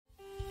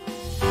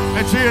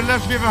that's here.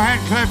 Let's give a hand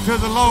clap to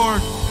the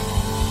Lord.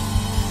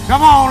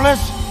 Come on,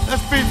 let's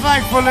be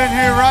thankful in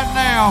here right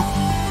now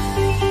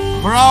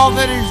for all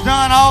that He's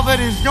done, all that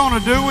He's going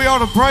to do. We ought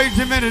to praise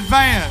Him in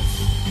advance.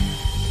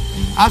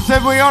 I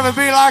said we ought to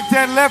be like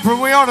that leper.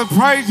 We ought to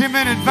praise Him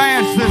in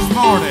advance this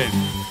morning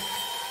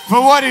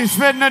for what He's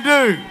fitting to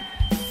do.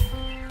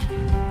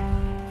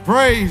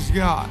 Praise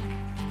God.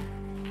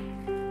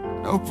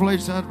 No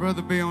place I'd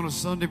rather be on a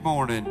Sunday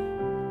morning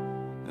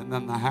than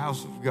in the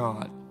house of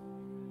God.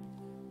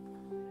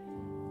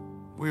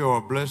 We are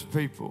a blessed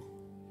people.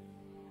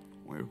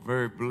 We're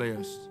very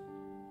blessed.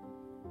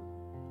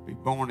 Be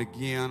born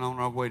again on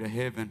our way to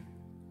heaven.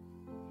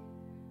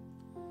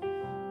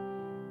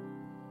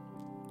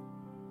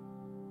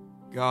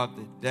 God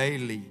that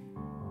daily,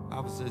 the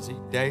Bible says He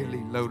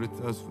daily loadeth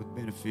us with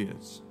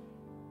benefits.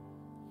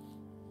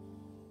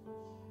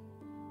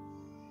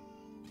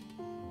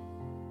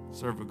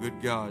 Serve a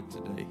good God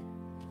today.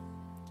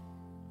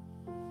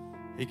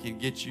 He can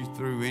get you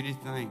through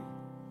anything,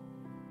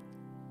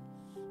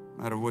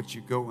 no matter what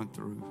you're going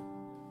through,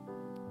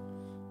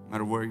 no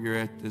matter where you're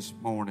at this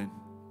morning.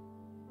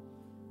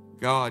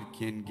 God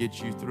can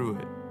get you through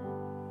it.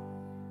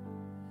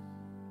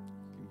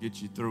 Can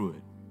get you through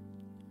it.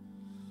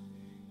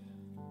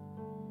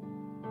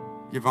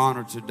 Give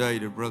honor today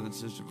to Brother and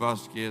Sister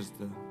Vasquez,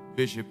 the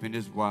bishop and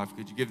his wife.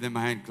 Could you give them a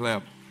hand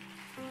clap?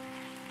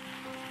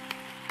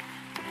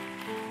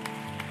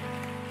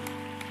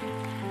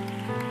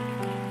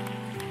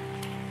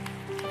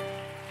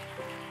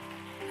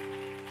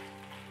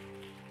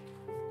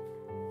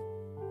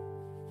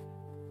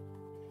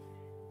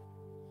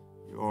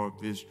 You are a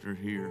visitor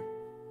here.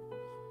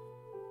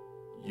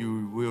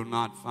 You will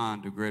not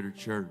find a greater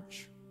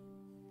church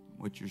than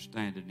what you're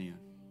standing in.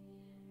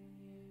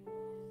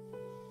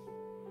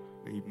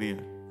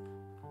 Amen.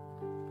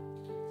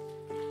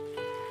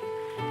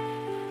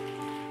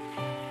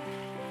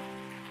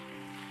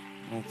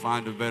 Won't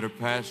find a better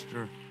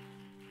pastor,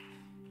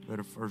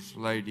 better first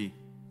lady,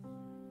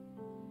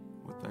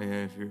 what they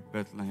have here at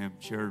Bethlehem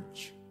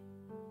Church.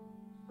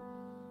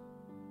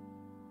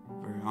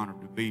 Very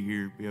honored to be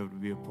here, be able to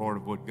be a part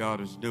of what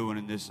God is doing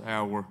in this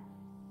hour.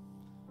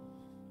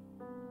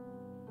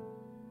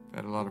 I've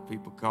had a lot of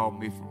people call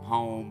me from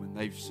home and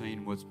they've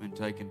seen what's been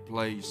taking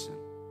place, and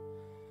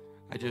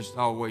I just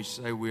always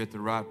say we're at the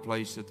right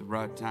place at the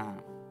right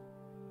time.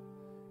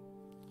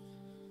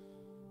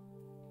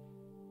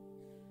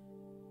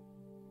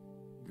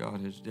 God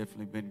has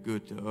definitely been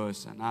good to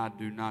us, and I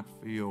do not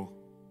feel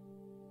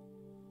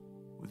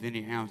with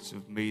any ounce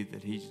of me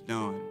that He's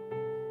done.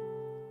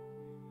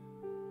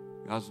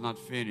 God's not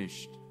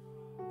finished.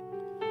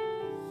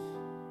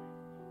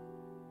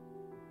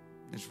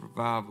 This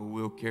revival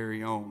will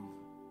carry on.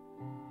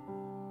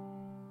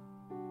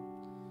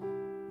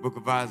 Book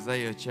of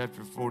Isaiah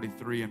chapter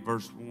 43 and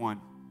verse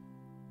 1.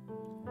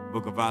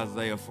 Book of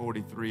Isaiah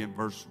 43 and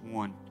verse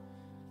 1.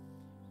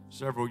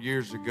 Several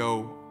years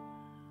ago,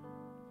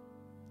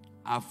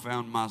 I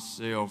found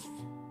myself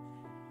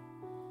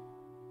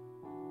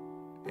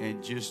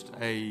in just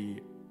a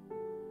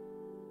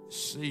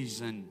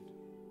season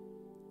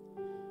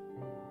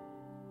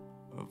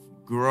of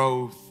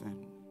growth,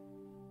 and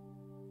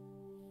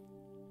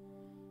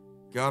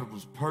God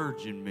was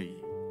purging me.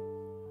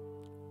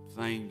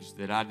 Things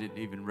that I didn't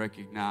even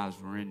recognize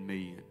were in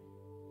me. And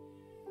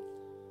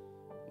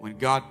when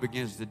God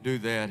begins to do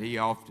that, He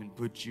often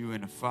puts you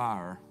in a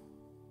fire.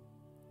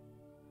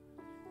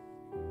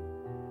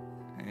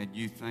 And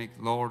you think,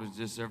 Lord, is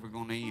this ever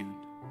going to end?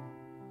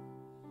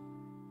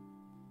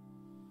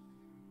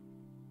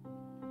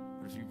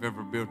 But if you've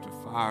ever built a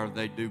fire,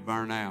 they do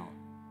burn out.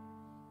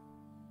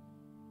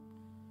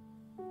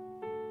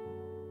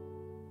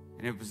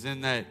 And it was in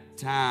that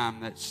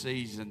time, that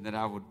season, that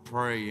I would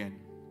pray, and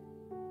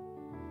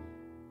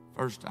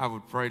first, I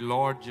would pray,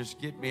 Lord, just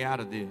get me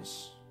out of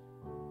this.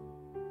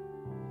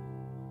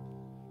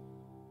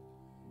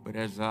 But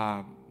as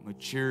I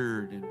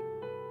matured and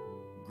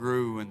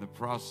grew in the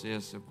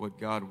process of what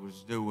God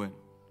was doing,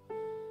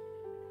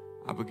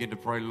 I began to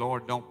pray,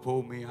 Lord, don't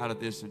pull me out of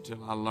this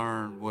until I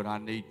learn what I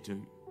need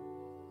to.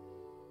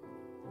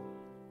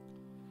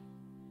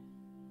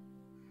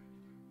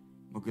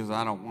 Because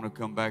I don't want to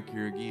come back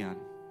here again.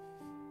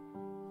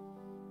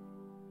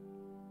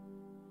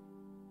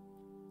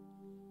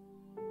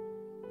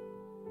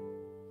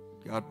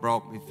 God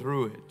brought me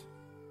through it.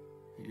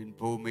 He didn't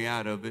pull me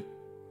out of it,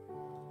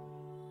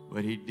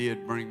 but He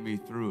did bring me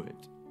through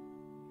it.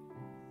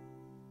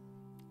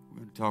 We're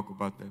going to talk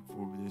about that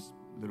for this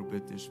little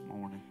bit this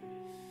morning,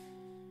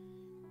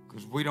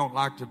 because we don't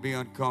like to be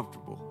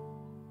uncomfortable.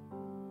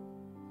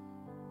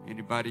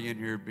 Anybody in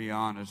here, be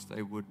honest,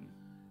 they wouldn't.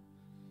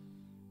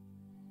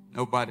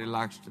 Nobody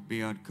likes to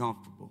be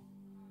uncomfortable.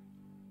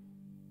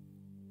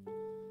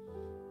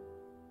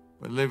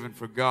 But living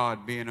for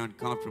God, being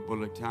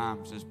uncomfortable at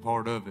times is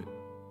part of it.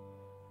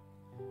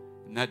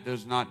 And that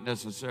does not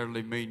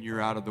necessarily mean you're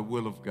out of the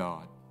will of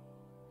God.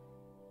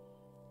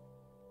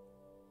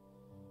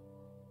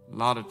 A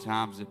lot of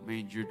times it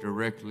means you're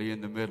directly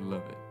in the middle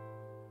of it.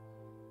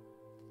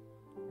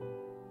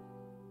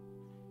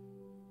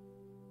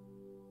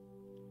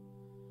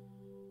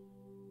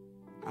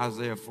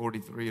 Isaiah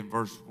 43 and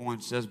verse 1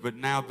 says, "But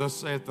now thus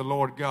saith the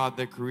Lord God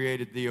that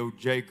created thee, O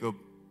Jacob,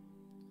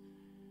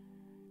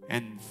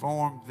 and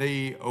formed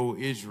thee, O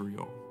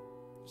Israel.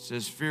 It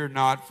says, Fear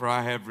not, for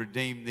I have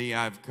redeemed thee.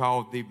 I have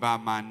called thee by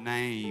my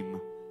name.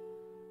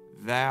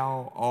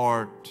 Thou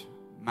art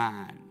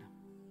mine.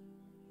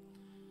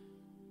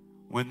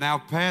 When thou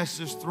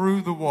passest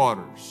through the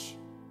waters,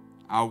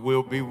 I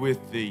will be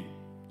with thee.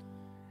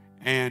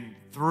 And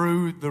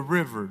through the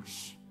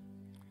rivers,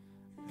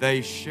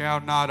 they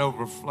shall not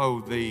overflow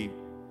thee.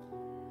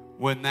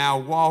 When thou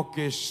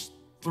walkest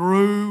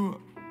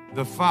through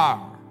the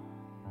fire,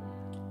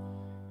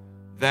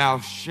 thou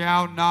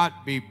shalt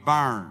not be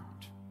burned,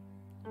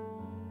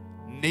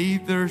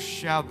 neither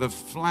shall the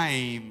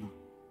flame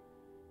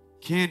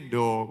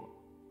kindle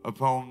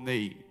upon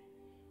thee."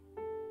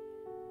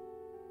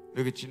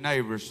 Look at your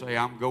neighbor, say,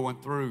 "I'm going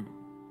through."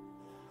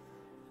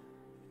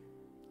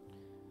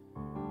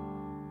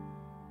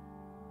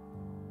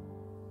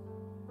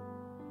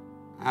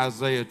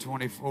 Isaiah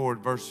 24,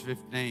 verse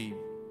 15.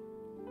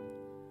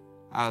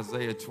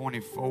 Isaiah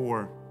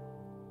 24,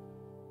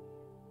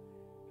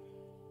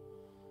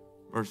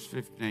 verse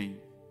 15.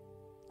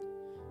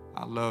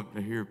 I love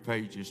to hear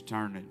pages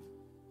turning.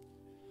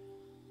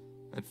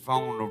 That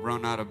phone will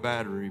run out of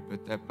battery,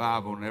 but that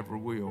Bible never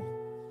will.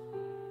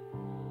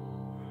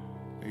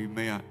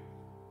 Amen.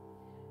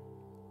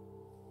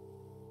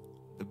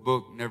 The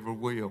book never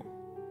will.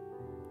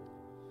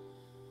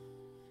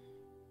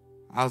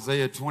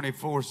 Isaiah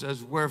 24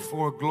 says,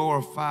 "Wherefore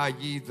glorify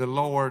ye the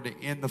Lord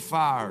in the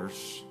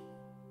fires.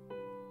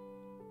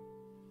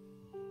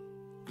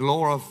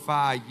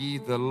 Glorify ye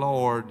the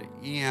Lord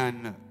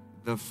in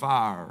the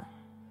fire.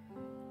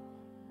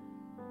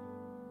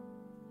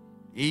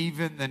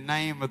 Even the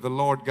name of the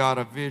Lord God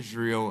of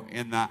Israel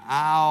in the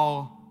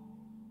isle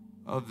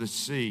of the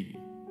sea."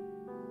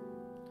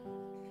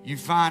 You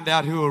find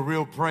out who a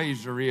real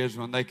praiser is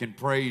when they can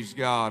praise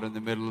God in the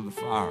middle of the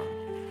fire.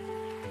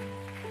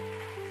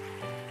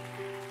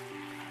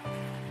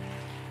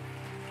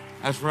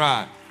 That's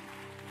right.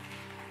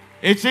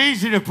 It's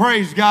easy to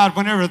praise God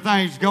when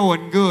everything's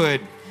going good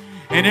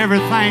and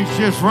everything's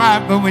just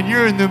right, but when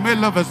you're in the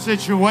middle of a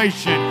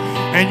situation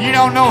and you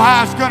don't know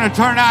how it's going to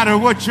turn out or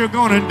what you're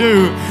going to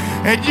do,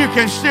 and you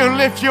can still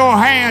lift your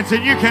hands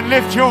and you can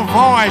lift your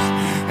voice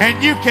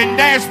and you can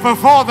dance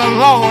before the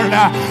Lord.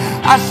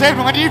 I said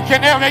when you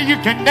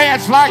can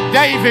dance like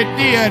David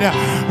did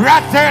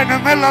right there in the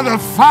middle of the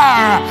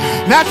fire.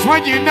 That's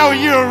when you know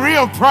you're a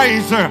real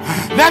praiser.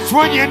 That's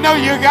when you know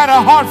you got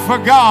a heart for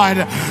God.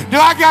 Do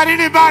I got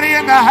anybody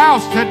in the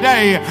house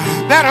today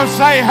that'll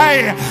say,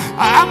 "Hey,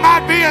 I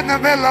might be in the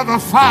middle of a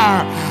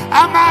fire.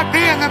 I might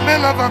be in the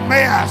middle of a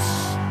mess,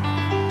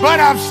 but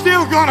I'm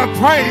still going to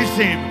praise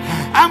Him.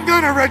 I'm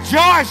going to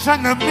rejoice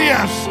in the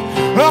midst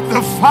of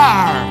the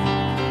fire.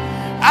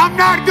 I'm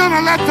not going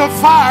to let the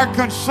fire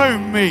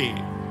consume me.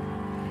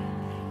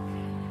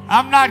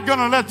 I'm not going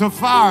to let the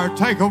fire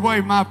take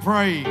away my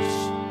praise."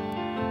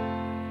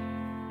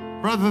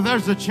 Brother,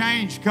 there's a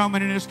change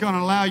coming, and it's going to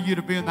allow you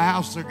to be in the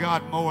house of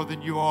God more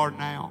than you are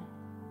now.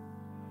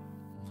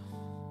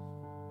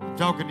 I'm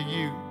talking to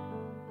you.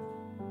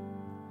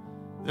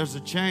 There's a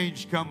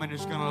change coming.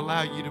 It's going to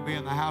allow you to be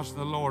in the house of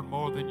the Lord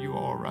more than you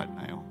are right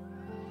now.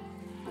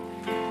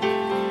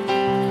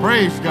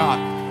 Praise God.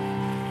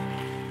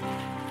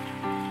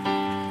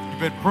 You've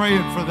been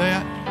praying for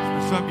that.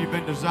 It's something you've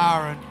been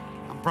desiring.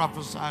 I'm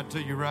prophesying to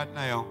you right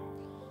now.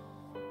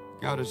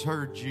 God has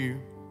heard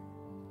you.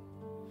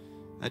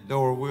 That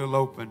door will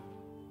open.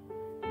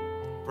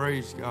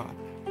 Praise God.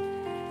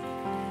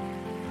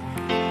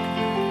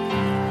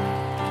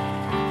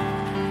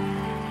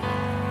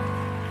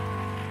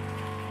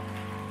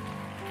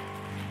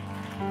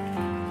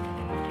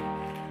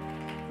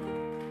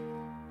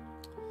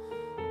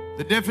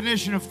 The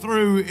definition of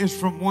through is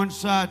from one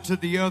side to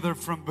the other,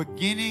 from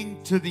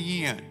beginning to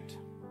the end.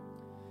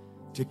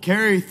 To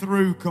carry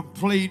through,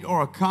 complete,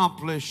 or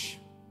accomplish,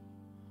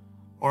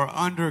 or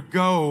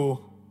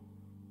undergo,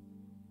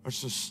 or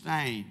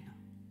sustain.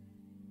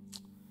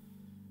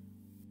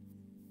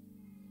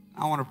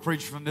 I want to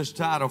preach from this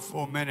title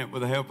for a minute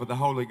with the help of the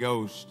Holy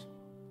Ghost.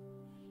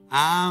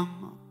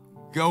 I'm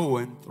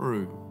going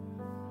through.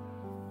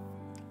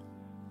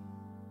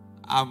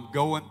 I'm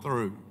going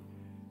through.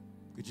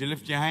 Could you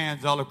lift your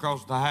hands all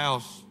across the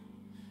house?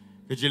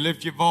 Could you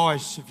lift your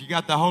voice? If you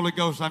got the Holy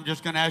Ghost, I'm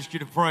just going to ask you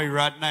to pray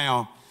right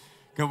now.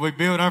 Can we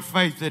build our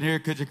faith in here?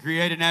 Could you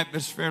create an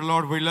atmosphere?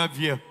 Lord, we love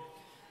you.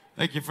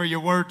 Thank you for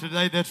your word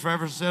today that's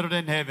forever settled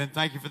in heaven.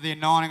 Thank you for the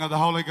anointing of the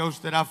Holy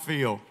Ghost that I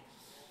feel.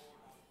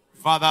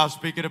 Father, I'll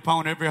speak it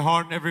upon every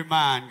heart and every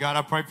mind. God,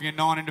 I pray for your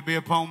anointing to be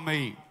upon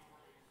me.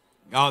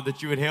 God,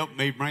 that you would help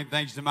me bring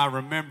things to my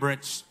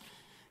remembrance.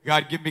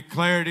 God, give me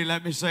clarity.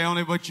 Let me say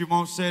only what you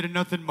want said and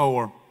nothing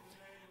more.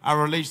 I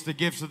release the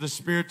gifts of the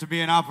Spirit to be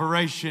in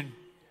operation,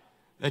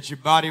 that your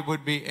body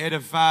would be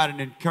edified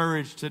and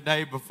encouraged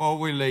today before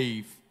we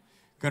leave.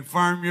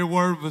 Confirm your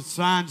word with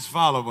signs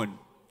following.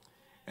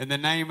 In the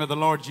name of the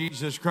Lord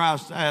Jesus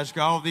Christ, I ask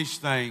all these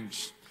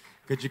things.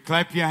 Could you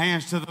clap your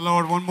hands to the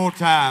Lord one more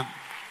time?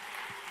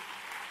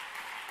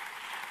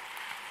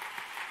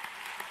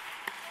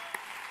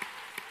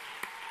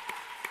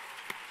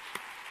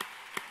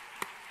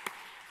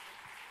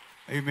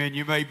 Amen.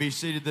 You may be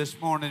seated this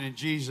morning in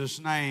Jesus'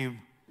 name.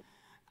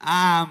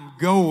 I'm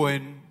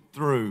going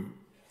through.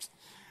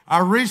 I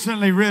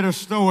recently read a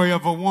story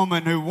of a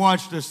woman who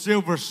watched a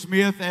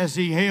silversmith as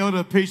he held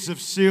a piece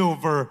of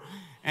silver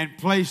and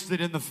placed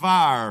it in the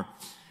fire.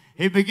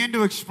 He began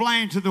to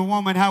explain to the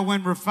woman how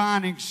when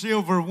refining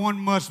silver, one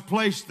must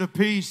place the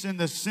piece in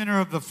the center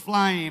of the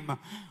flame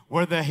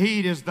where the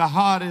heat is the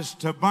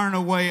hottest to burn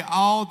away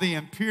all the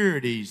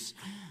impurities.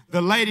 The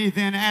lady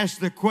then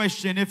asked the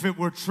question if it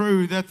were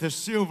true that the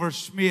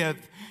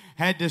silversmith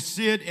had to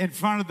sit in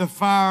front of the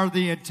fire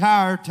the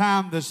entire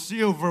time the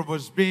silver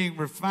was being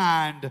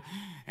refined.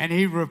 And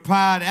he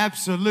replied,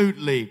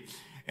 absolutely.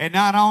 And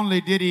not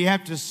only did he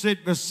have to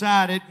sit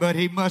beside it, but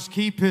he must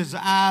keep his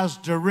eyes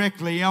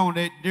directly on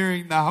it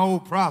during the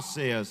whole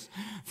process.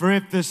 For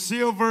if the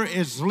silver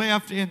is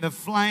left in the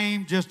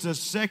flame just a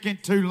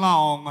second too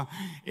long,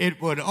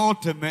 it would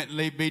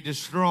ultimately be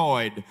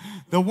destroyed.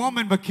 The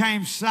woman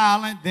became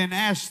silent, then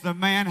asked the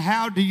man,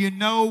 how do you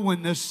know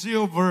when the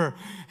silver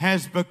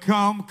has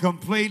become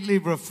completely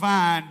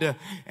refined?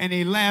 And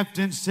he laughed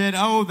and said,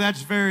 oh,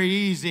 that's very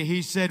easy.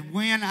 He said,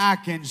 when I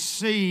can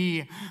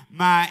see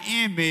my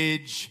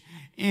image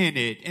in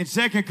it. In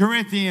 2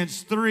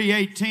 Corinthians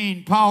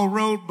 3:18, Paul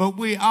wrote, but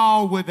we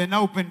all with an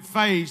open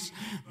face,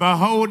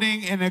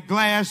 beholding in a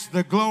glass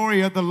the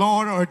glory of the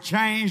Lord, are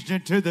changed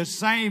into the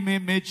same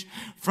image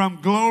from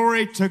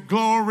glory to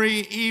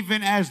glory,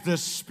 even as the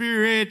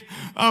Spirit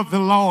of the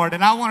Lord.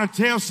 And I want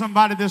to tell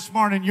somebody this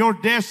morning, your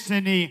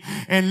destiny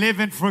in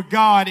living for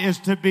God is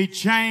to be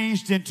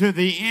changed into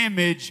the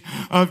image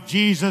of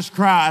Jesus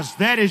Christ.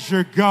 That is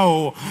your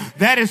goal.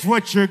 That is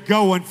what you're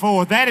going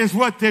for. That is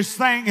what this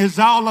thing is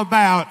all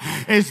about,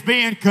 is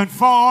being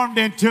conformed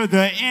into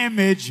the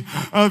image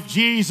of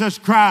Jesus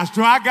Christ.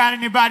 Do I got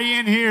anybody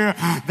in here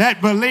that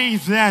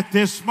believes that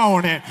this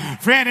morning?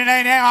 Friend, it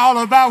ain't all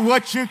about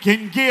what you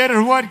can get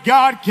or what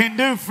God can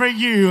do for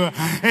you.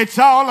 It's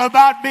all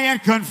about being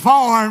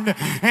conformed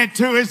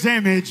into His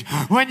image.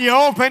 When you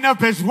open up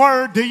His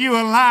Word, do you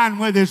align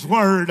with His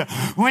Word?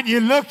 When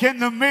you look in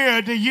the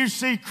mirror, do you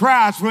see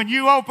Christ? When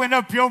you open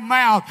up your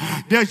mouth,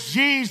 does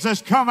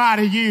Jesus come out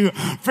of you?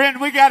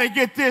 Friend, we got to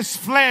get this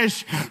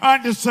flesh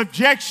under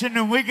subjection,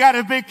 and we got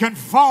to be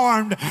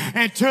conformed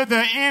into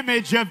the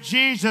image of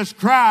Jesus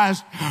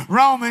Christ.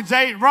 Romans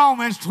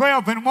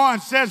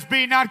 12:1 says,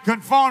 be not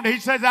conformed. He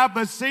says, I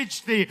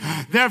beseech thee,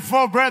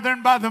 therefore,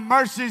 brethren, by the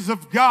mercies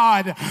of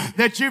God,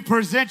 that you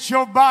present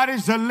your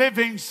bodies a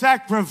living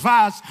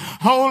sacrifice,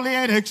 holy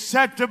and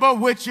acceptable,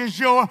 which is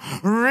your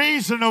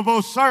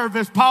reasonable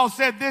service. Paul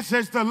said, this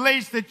is the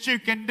least that you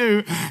can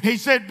do. He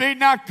said, be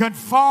not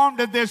conformed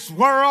to this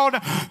world,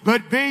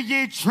 but be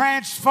ye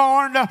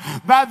transformed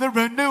by the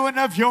renewing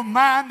of your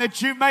mind,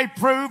 that you may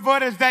prove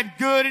what is that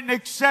good and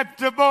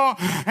acceptable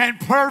and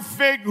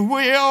perfect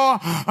will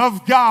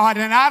of God.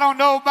 And I don't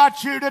know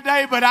about you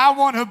today, but I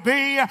want to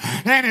be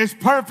in His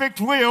perfect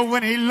will.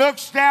 When He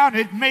looks down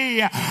at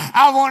me,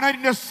 I want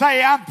Him to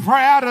say, I'm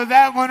proud of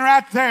that one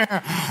right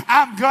there.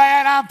 I'm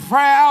glad, I'm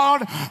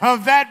proud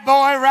of that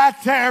boy right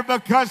there,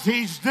 because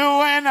he's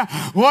doing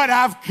what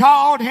I've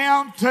called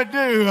him to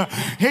do.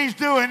 He's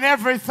doing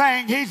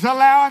everything. He's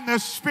allowing the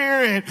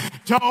Spirit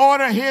to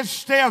order his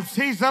steps.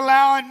 He's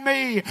allowing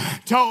me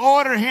to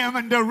order him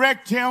and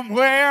direct him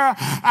where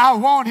I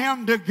want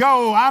him to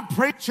go. I'm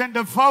preaching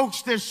to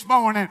folks this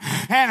morning,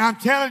 and I'm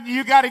telling you,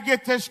 you got to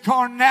get this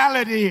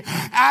carnality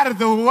out of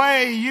the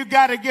way. You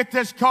got to get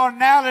this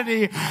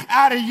carnality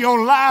out of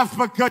your life,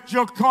 because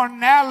your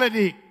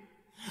carnality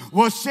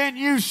will send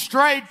you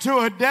straight to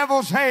a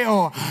devil's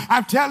hell.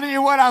 I'm telling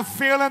you what I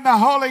feel in the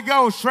Holy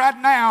Ghost right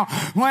now.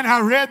 When I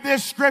read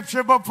this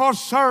scripture before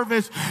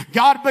service,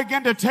 God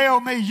began to tell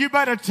me, you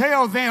better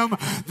tell them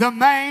the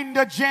main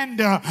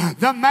agenda,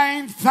 the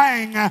main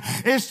thing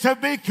is to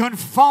be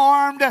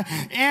conformed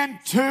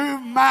into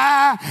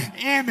my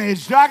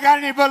image. Do I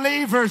got any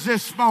believers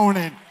this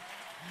morning?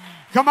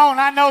 Come on,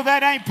 I know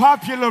that ain't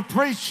popular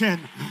preaching,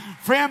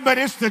 friend, but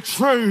it's the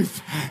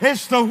truth.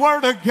 It's the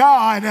Word of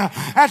God.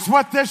 That's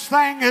what this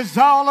thing is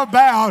all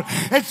about.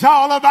 It's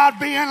all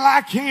about being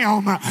like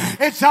Him.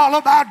 It's all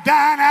about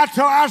dying out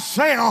to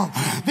ourselves.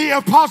 The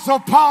Apostle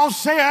Paul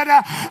said,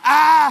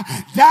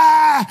 I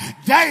die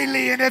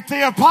daily. And if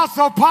the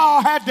Apostle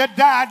Paul had to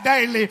die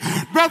daily,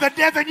 Brother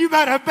Devin, you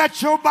better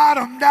bet your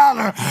bottom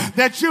dollar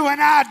that you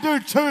and I do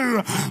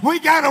too. We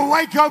got to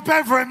wake up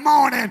every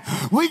morning.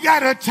 We got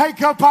to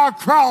take up our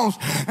cross,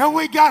 and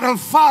we got to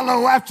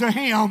follow after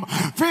Him.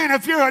 Friend,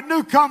 if you're a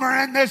newcomer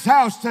in this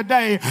house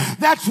today,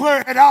 that's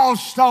where it all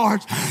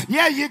starts.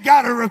 Yeah, you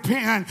got to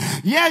repent.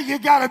 Yeah, you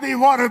got to be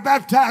water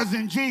baptized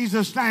in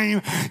Jesus'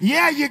 name.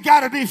 Yeah, you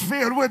got to be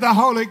filled with the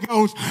Holy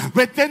Ghost.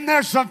 But then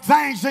there's some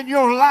things in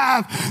your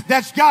life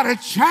that's got to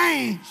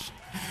change.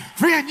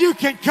 Friend, you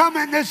can come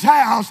in this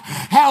house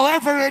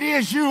however it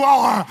is you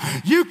are.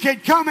 You can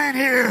come in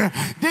here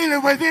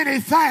dealing with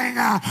anything.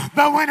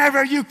 But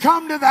whenever you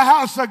come to the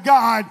house of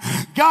God,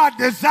 God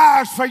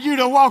desires for you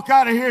to walk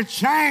out of here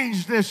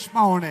changed this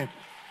morning.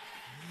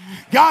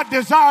 God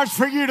desires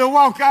for you to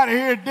walk out of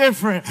here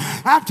different.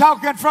 I'm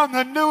talking from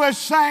the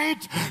newest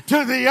saint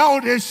to the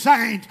oldest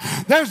saint.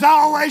 There's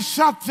always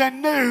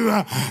something new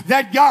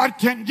that God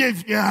can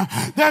give you.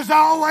 There's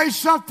always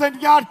something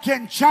God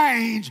can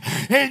change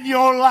in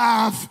your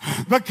life.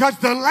 Because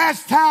the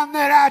last time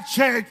that I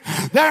checked,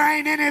 there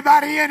ain't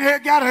anybody in here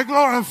got a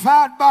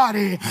glorified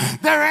body.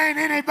 There ain't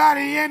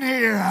anybody in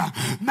here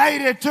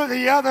made it to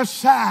the other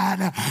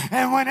side.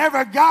 And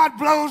whenever God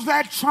blows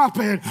that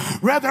trumpet,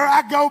 whether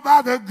I go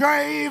by the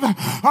grave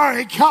or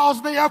he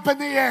calls me up in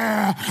the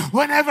air,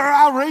 whenever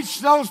I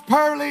reach those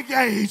pearly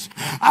gates,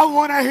 I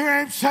want to hear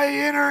him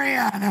say, enter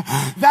in,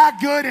 thy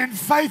good and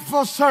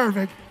faithful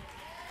servant.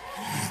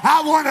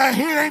 I want to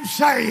hear him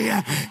say,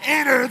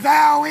 enter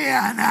thou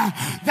in,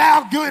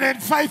 thou good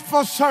and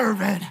faithful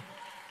servant.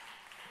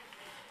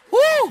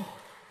 Woo!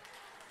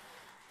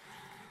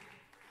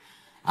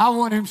 I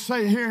want him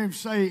say, hear him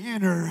say,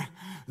 enter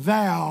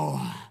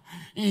thou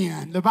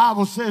in. The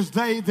Bible says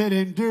they that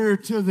endure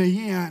to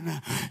the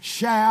end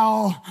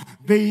shall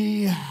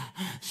be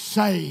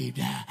saved.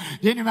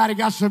 Anybody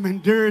got some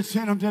endurance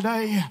in them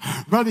today?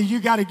 Brother, you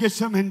got to get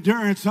some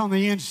endurance on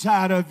the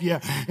inside of you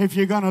if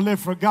you're going to live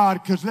for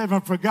God, because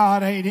living for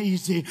God ain't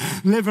easy.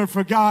 Living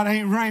for God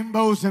ain't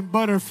rainbows and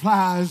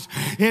butterflies.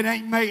 It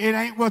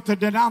ain't what the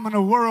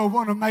denominational world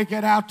want to make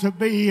it out to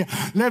be.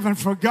 Living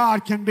for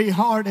God can be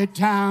hard at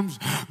times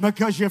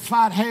because you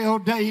fight hell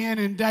day in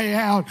and day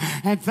out,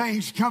 and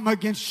things come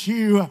against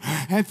you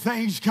and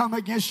things come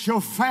against your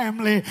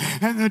family,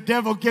 and the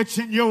devil gets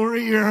in your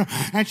ear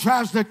and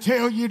tries to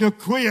tell you to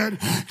quit,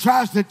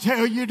 tries to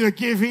tell you to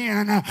give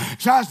in,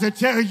 tries to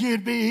tell you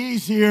it'd be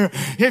easier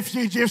if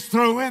you just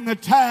throw in the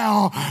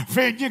towel.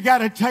 Friend, you got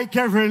to take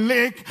every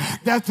lick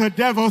that the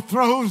devil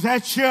throws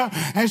at you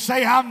and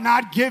say, I'm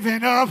not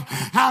giving up,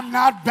 I'm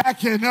not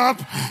backing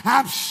up,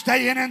 I'm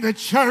staying in the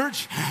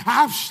church,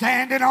 I'm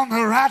standing on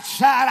the right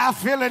side. I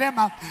feel it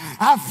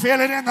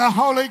in the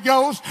Holy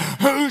Ghost.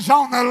 Who's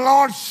on the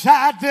Lord's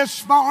side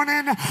this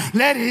morning?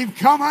 Let him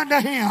come unto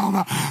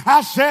him.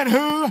 I said,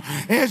 who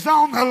is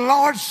on the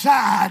Lord's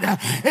side?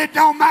 It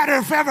don't matter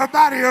if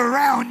everybody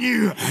around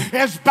you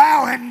is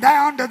bowing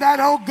down to that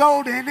old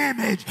golden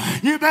image.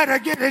 You better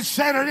get it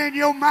settled in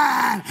your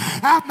mind.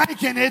 I'm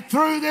making it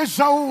through this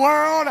old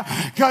world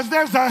because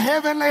there's a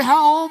heavenly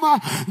home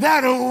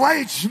that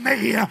awaits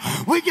me.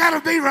 We got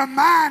to be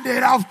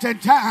reminded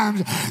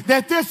oftentimes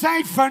that this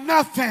ain't for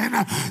nothing.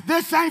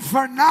 This ain't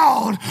for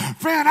naught.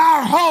 Friend,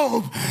 our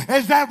hope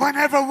is that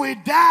whenever we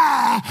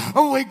die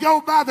or we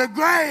go by the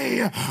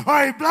grave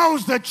or he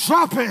blows the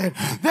trumpet,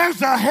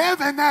 there's a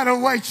heaven that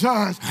awaits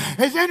us.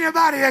 Is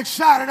anybody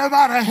excited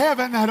about a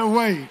heaven that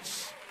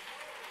awaits?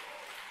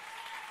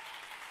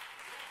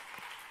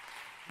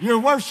 Your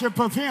worship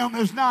of him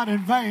is not in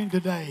vain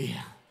today.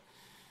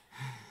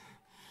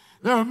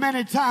 There are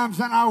many times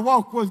in our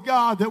walk with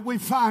God that we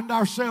find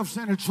ourselves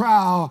in a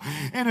trial,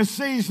 in a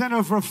season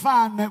of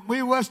refinement.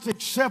 We must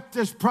accept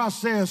this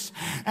process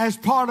as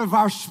part of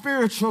our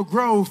spiritual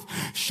growth,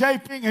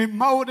 shaping and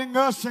molding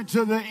us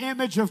into the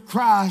image of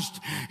Christ.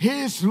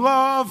 His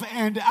love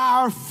and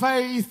our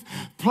faith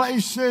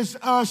places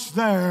us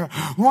there.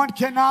 One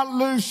cannot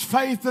lose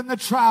faith in the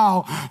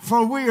trial,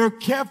 for we are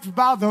kept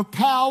by the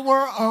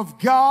power of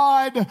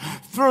God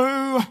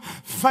through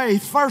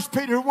faith. 1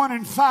 Peter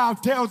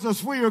 1:5 tells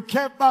us we are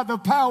kept by the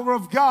power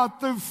of God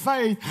through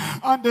faith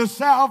unto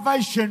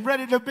salvation,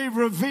 ready to be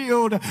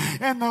revealed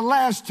in the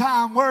last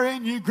time,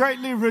 wherein you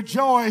greatly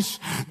rejoice,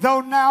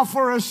 though now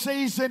for a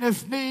season,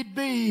 if need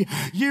be,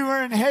 you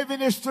are in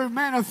heaviness through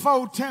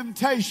manifold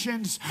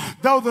temptations,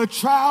 though the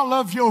trial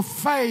of your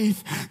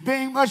faith,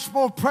 being much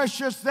more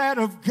precious that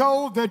of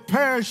gold that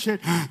perisheth,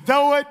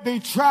 though it be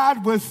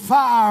tried with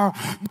fire,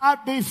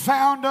 might be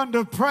found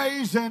unto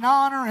praise and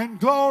honor and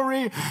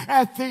glory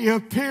at the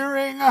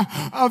appearing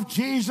of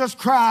Jesus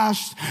Christ.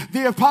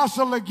 The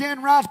apostle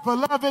again writes,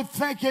 beloved,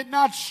 think it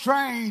not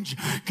strange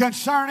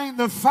concerning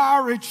the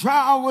fiery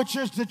trial which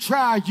is to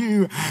try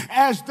you,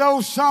 as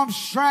though some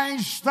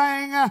strange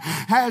thing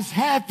has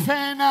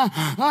happened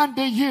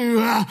unto you.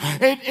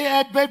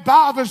 It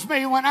bothers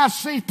me when I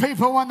see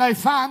people when they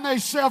find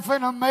themselves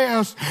in a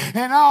mess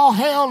and all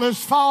hell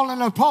is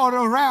falling apart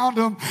around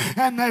them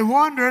and they're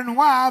wondering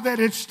why that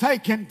it's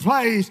taking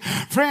place.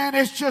 Friend,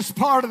 it's just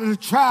part of the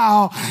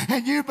trial,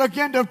 and you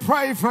begin to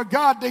pray for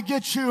God to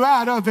get you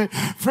out of it.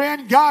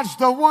 Friend, God's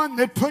the one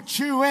that put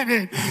you in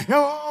it.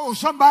 Oh,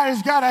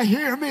 somebody's got to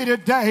hear me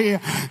today.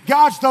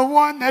 God's the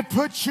one that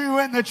puts you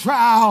in the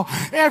trial.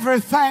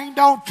 Everything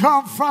don't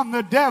come from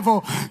the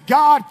devil.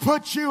 God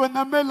put you in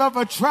the middle of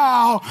a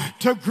trial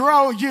to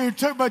grow you,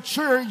 to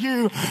mature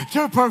you,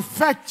 to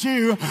perfect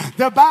you.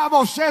 The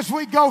Bible says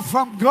we go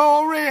from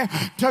glory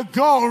to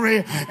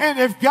glory. And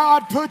if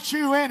God puts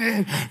you in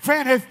it,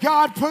 friend, if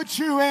God puts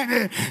you in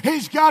it,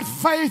 he's got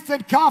faith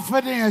and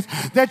confidence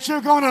that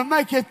you're going to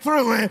make it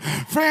through it.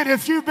 Friend,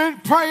 if you've been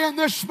praying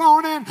this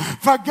morning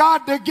for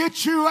God to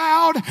get you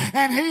out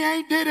and he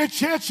ain't did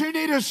it yet, you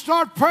need to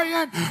start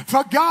praying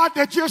for God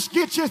to just get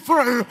get you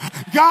through.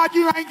 God,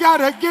 you ain't got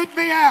to get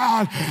me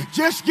out.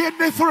 Just get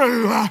me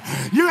through.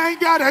 You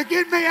ain't got to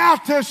get me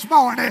out this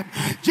morning.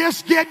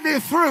 Just get me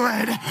through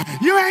it.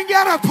 You ain't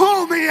got to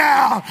pull me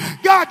out.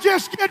 God,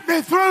 just get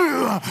me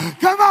through.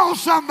 Come on,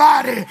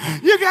 somebody.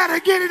 You got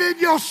to get it in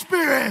your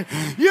spirit.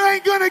 You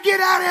ain't going to get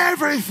out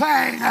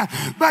everything,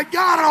 but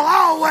God will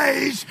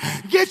always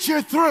get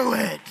you through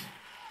it.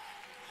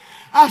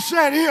 I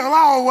said he'll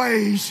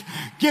always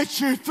get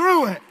you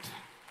through it.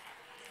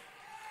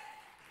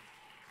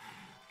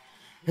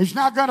 He's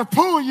not going to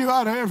pull you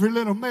out of every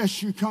little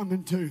mess you come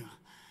into.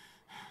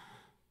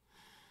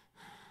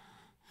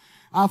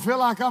 I feel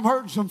like I'm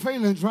hurting some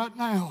feelings right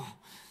now.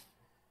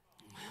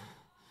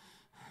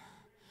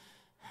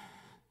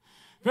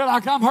 Feel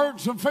like I'm hurting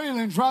some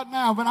feelings right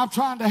now, but I'm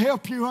trying to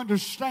help you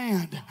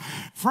understand.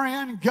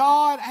 Friend,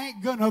 God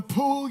ain't going to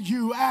pull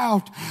you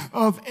out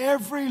of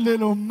every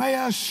little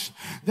mess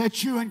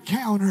that you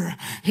encounter.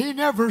 He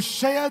never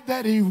said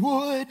that he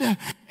would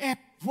in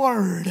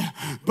word,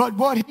 but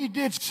what he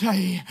did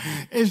say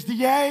is,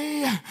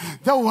 yea,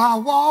 though I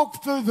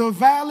walk through the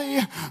valley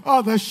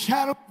of the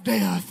shadow of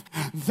death,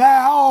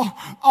 thou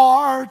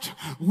art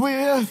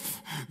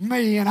with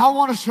me. And I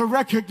want us to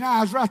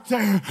recognize right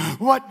there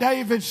what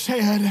David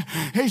said.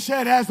 He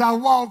said, as I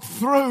walk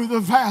through the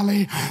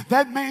valley,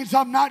 that means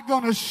I'm not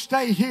going to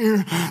stay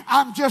here.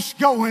 I'm just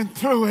going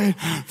through it.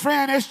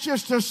 Friend, it's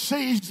just a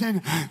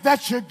season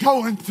that you're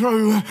going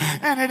through,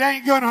 and it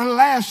ain't going to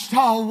last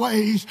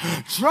always.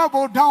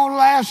 Trouble don't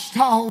last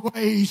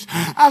always.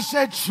 I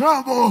said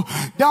trouble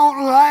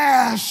don't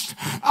last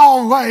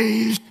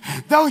always.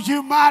 Though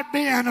you might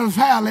be in a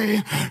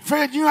valley,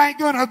 friend, you ain't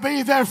going to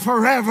be there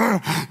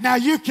forever. Now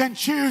you can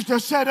choose to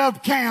set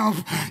up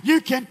camp.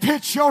 You can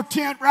pitch your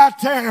tent right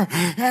there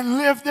and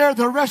live there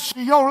the rest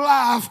of your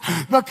life,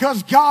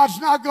 because God's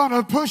not going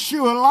to push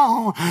you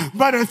along.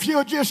 But if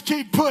you'll just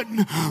keep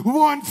putting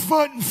one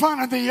foot in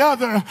front of the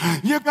other,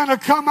 you're going to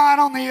come out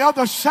on the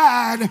other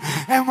side.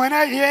 And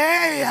whenever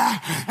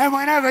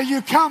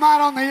you come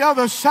out on the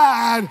other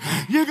side,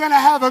 you're going to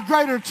have a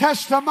greater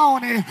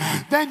testimony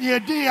than you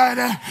did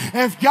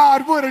if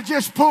God would have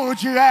just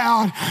pulled you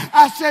out.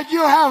 I said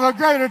you'll have a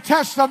greater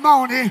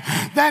testimony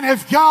than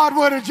if God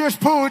would have just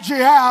pulled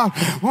you out.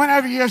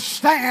 Whenever you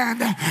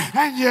stand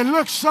and you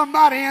look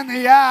somebody in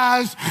the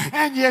eyes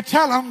and you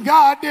tell them,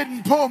 God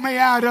didn't pull me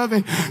out of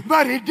it,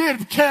 but he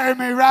did carry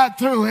me right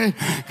through it.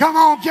 Come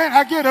on, can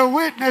I get a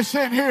witness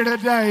in here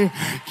today?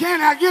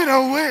 Can I get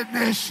a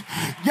witness?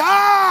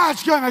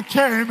 God's going to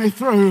carry me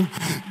through.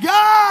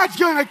 God's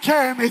going to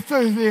carry me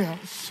through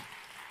this.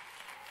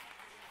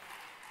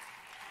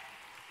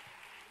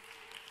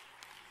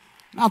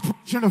 I'm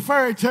preaching a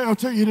fairy tale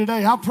to you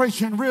today. I'm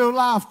preaching real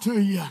life to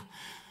you.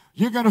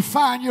 You're going to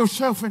find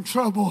yourself in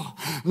trouble.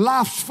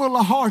 Life's full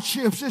of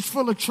hardships. It's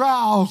full of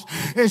trials.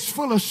 It's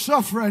full of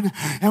suffering.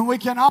 And we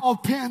can all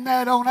pin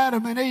that on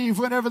Adam and Eve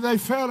whenever they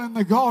fell in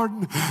the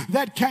garden.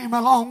 That came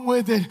along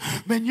with it.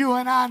 But you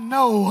and I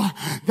know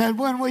that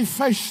when we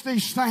face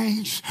these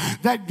things,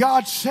 that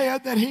God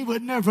said that he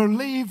would never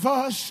leave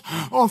us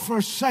or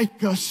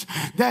forsake us,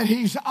 that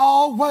he's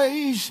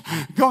always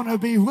going to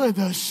be with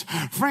us.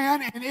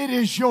 Friend, and it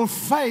is your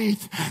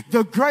faith.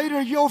 The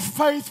greater your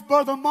faith,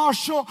 Brother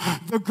Marshall,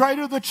 the greater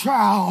the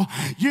trial.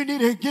 You need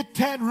to get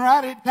that and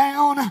write it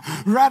down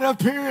right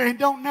up here, and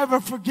don't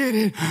never forget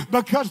it,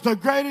 because the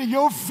greater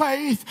your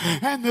faith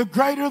and the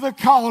greater the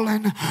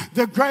calling,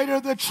 the greater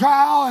the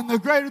trial and the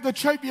greater the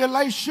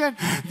tribulation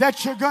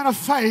that you're going to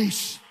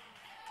face.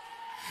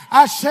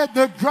 I said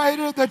the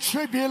greater the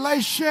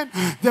tribulation,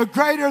 the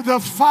greater the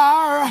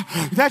fire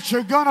that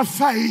you're going to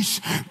face.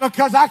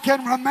 Because I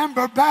can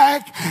remember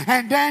back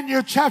in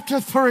Daniel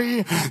chapter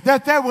 3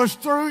 that there was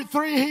three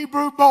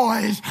Hebrew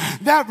boys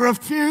that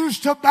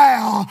refused to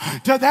bow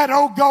to that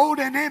old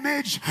golden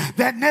image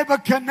that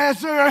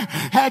Nebuchadnezzar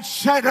had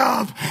set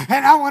up.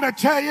 And I want to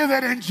tell you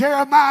that in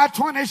Jeremiah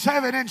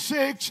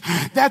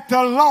 27:6 that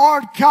the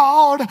Lord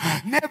called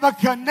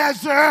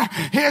Nebuchadnezzar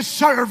his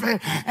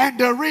servant, and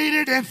to read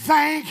it and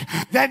think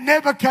that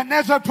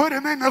Nebuchadnezzar put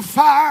him in the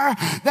fire.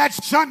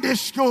 That's Sunday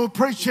school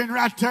preaching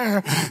right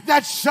there.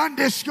 That's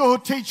Sunday school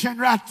teaching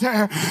right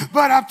there.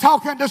 But I'm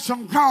talking to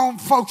some grown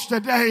folks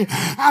today.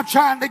 I'm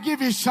trying to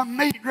give you some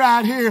meat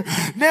right here.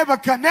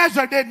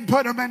 Nebuchadnezzar didn't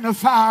put him in the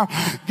fire.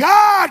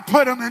 God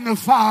put him in the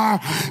fire.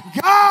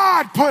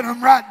 God put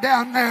him right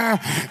down there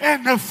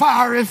in the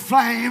fiery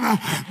flame,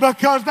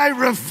 because they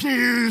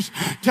refused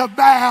to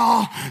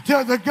bow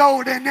to the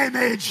golden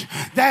image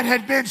that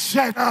had been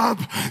set up.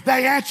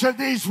 They answered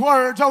these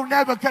words. Oh,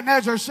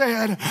 Nebuchadnezzar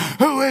said,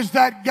 who is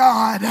that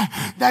God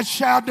that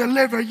shall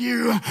deliver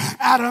you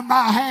out of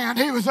my hand?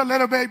 He was a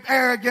little bit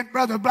arrogant,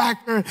 Brother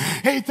Blacker.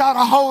 He thought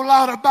a whole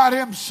lot about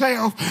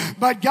himself,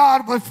 but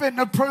God was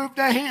finna prove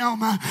to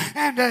him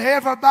and to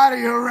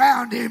everybody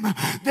around him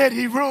that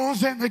he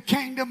rules in the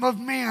kingdom of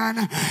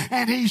men,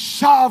 and he's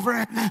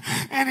sovereign,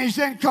 and he's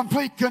in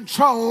complete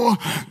control.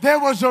 There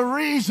was a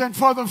reason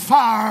for the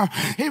fire.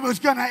 He was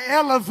going to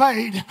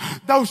elevate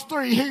those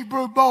three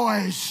Hebrew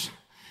boys.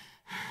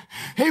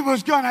 He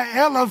was going to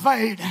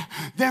elevate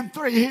them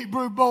 3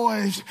 Hebrew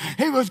boys.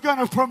 He was going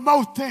to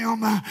promote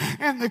them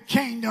in the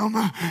kingdom,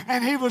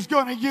 and he was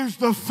going to use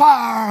the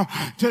fire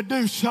to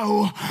do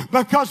so.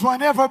 Because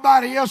when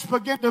everybody else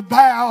began to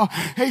bow,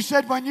 he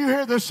said, when you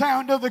hear the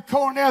sound of the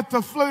cornet,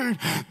 the flute,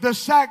 the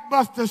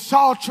sackbut, the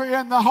psaltery,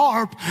 and the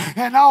harp,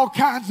 and all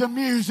kinds of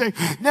music,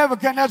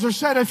 Nebuchadnezzar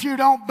said, if you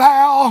don't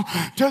bow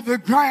to the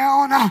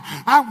ground,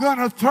 I'm going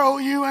to throw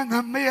you in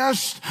the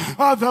midst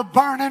of the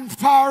burning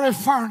fiery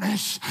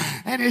furnace.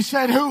 And he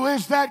said, who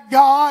is that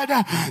God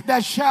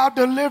that shall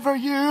deliver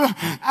you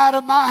out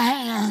of my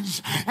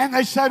hands? And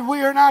they said,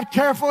 we are not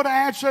careful to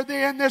answer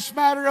thee in this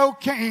matter, O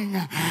king.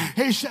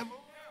 He said,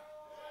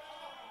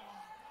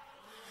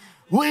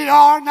 we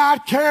are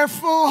not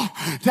careful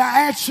to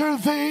answer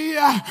thee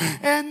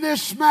in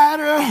this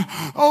matter,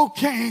 O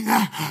King.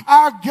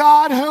 Our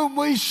God whom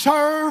we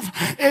serve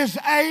is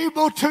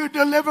able to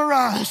deliver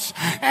us,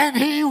 and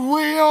He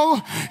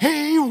will.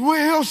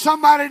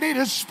 Somebody need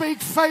to speak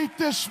faith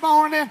this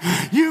morning.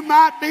 You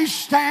might be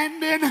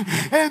standing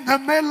in the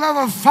middle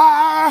of a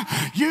fire.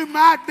 You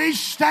might be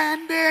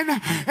standing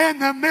in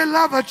the middle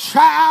of a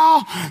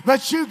trial,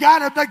 but you got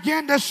to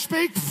begin to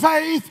speak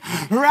faith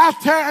right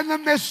there in the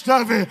midst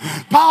of it.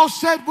 Paul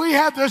said we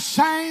have the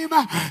same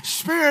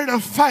spirit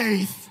of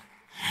faith.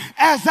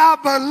 As I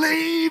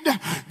believed,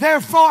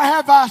 therefore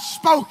have I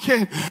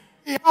spoken.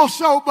 He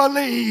also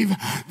believe,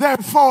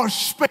 therefore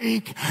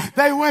speak.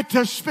 They went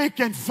to speak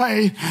in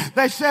faith.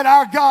 They said,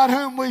 our God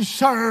whom we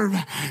serve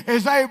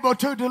is able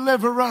to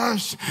deliver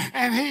us,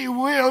 and He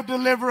will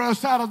deliver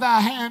us out of thy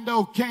hand,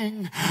 O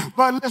King.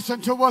 But listen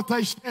to what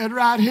they said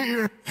right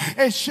here.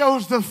 It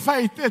shows the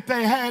faith that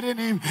they had in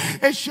Him.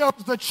 It shows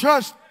the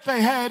trust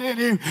they had in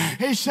Him.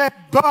 He said,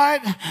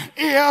 but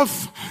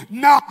if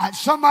not.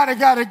 Somebody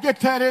got to get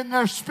that in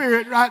their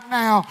spirit right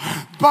now.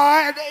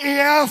 But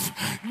if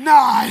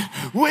not,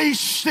 we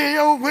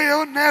still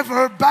will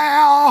never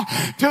bow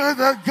to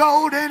the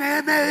golden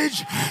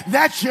image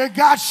that you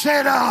got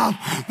set up.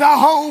 The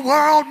whole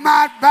world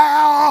might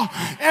bow.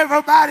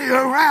 Everybody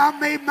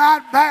around me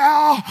might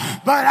bow.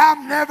 But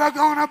I'm never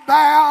going to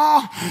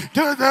bow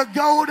to the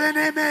golden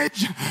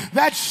image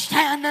that's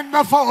standing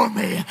before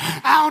me.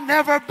 I'll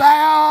never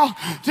bow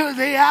to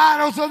the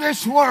idols of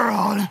this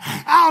world.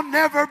 I'll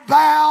never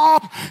bow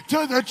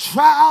to the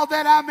trial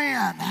that I'm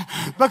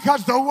in,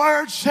 because the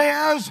word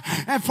says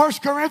in 1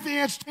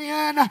 Corinthians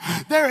 10,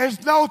 there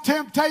is no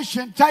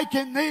temptation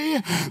taken thee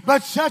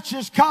but such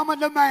as common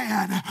to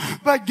man.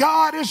 But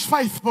God is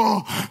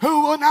faithful,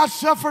 who will not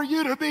suffer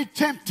you to be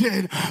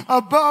tempted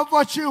above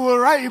what you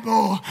were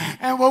able,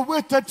 and will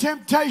with the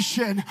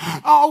temptation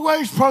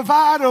always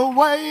provide a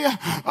way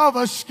of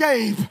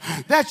escape,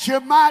 that you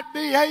might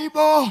be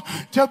able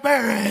to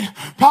bear it.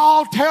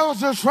 Paul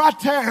tells us right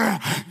there,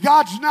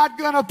 God's not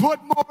going to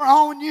put more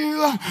on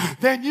you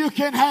than you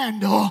can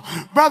handle.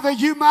 Brother,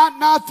 you might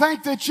not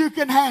think that you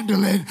can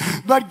handle it,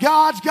 but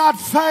God's got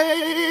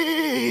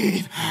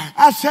faith.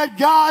 I said,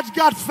 God's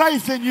got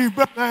faith in you,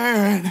 brother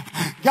Aaron.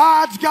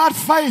 God's got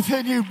faith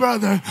in you,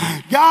 brother.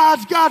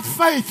 God's got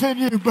faith in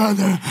you,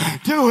 brother,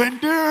 to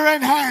endure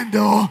and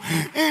handle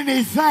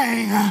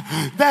anything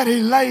that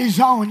He lays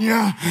on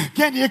you.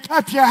 Can you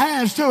clap your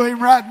hands to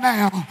Him right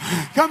now?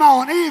 Come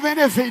on, even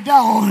if He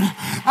don't,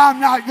 I'm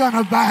not going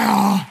to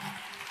bow.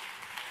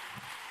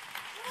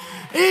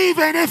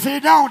 Even if He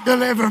don't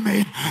deliver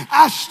me,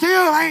 I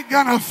still ain't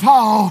going to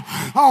fall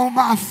on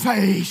my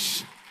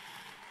face.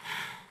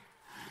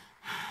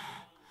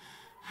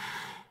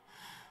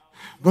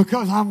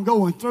 Because I'm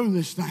going through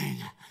this thing.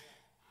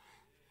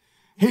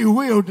 He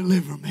will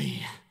deliver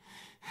me.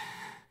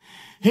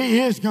 He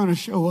is going to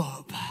show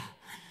up.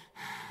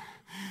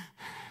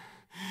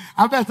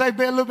 I bet they'd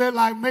be a little bit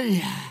like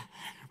me.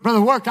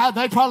 Brother Work,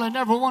 they probably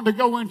never wanted to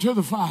go into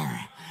the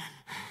fire.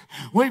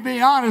 We be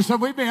honest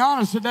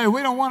today.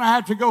 We don't want to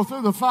have to go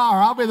through the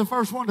fire. I'll be the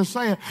first one to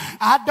say it.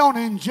 I don't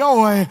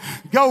enjoy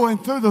going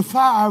through the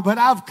fire, but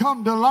I've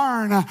come to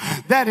learn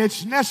that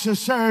it's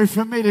necessary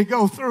for me to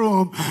go through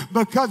them,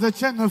 because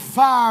it's in the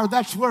fire.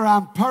 That's where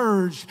I'm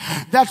purged.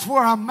 That's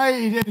where I'm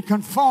made and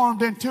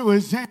conformed into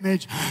His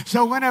image.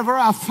 So whenever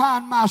I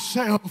find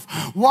myself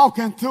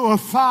walking through a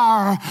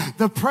fire,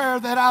 the prayer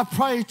that I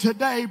pray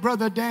today,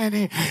 Brother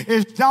Danny,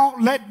 is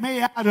don't let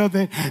me out of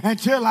it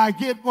until I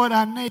get what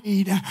I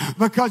need.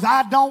 Because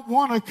I don't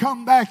want to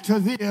come back to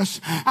this.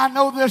 I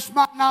know this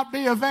might not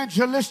be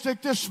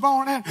evangelistic this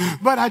morning,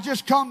 but I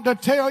just come to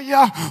tell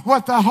you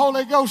what the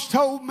Holy Ghost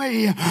told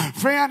me.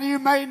 Friend,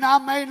 I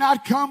may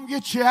not come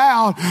get you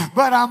out,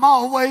 but I'm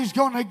always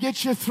going to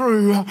get you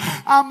through.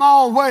 I'm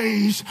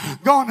always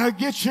going to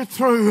get you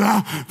through.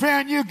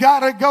 Friend, you got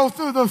to go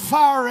through the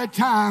fire at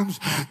times.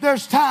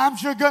 There's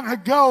times you're going to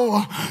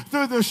go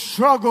through the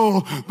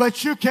struggle,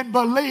 but you can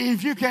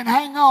believe, you can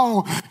hang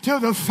on to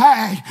the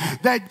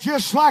fact that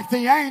just like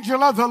the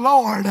angel of the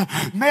Lord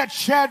met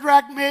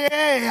Shadrach,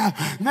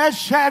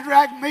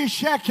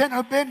 Meshach, and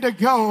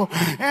Abednego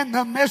in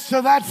the midst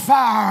of that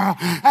fire,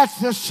 that's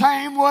the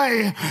same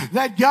way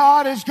that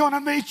God is going to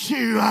meet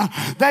you.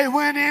 They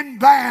went in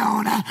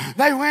bound.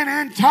 They went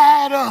in tied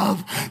tied up.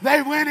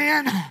 They went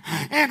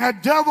in a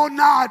double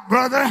knot,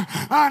 brother,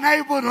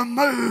 unable to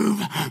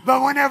move.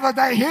 But whenever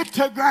they hit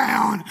the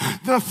ground,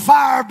 the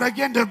fire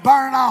began to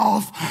burn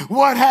off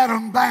what had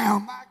them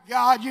bound. My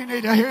God, you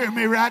need to hear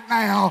me right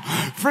now.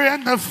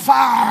 Friend, the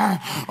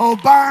fire will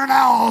burn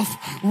off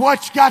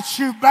what's got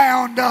you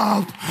bound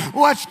up,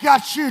 what's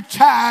got you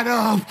tied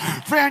up.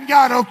 Friend,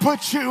 God will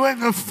put you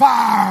in the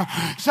fire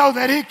so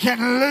that He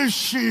can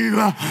loose you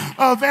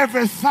of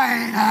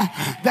everything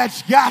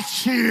that's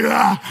got you.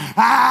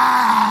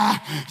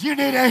 You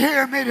need to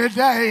hear me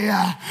today.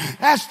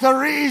 That's the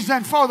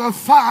reason for the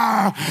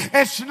fire.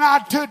 It's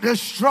not to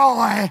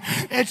destroy,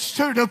 it's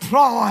to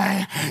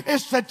deploy.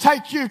 It's to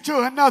take you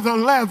to another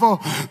level.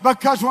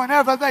 Because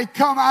whenever they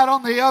come out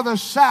on the other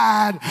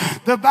side,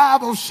 the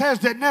Bible says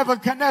that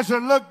Nebuchadnezzar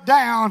looked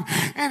down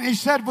and he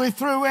said, we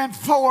threw in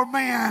 4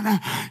 men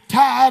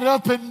tied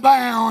up and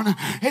bound.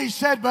 He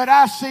said, but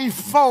I see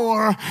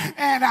 4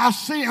 and I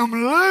see them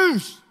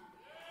loose.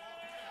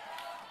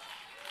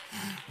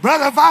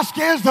 Brother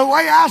Vasquez, the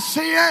way I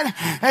see it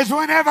is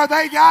whenever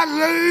they got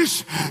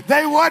loose,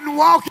 they wasn't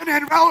walking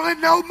and rolling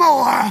no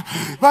more.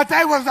 But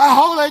there was a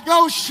Holy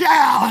Ghost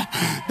shout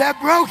that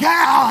broke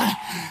out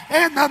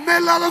in the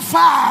middle of the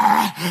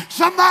fire.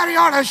 Somebody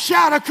ought to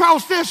shout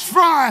across this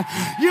front,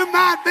 you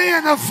might be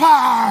in the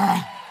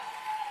fire.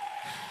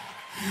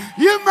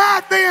 You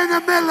might be in the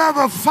middle of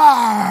a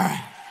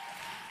fire.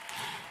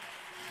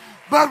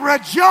 But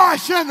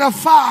rejoice in the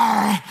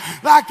fire.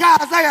 Like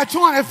Isaiah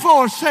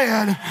 24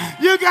 said,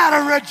 you got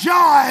to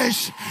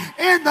rejoice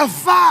in the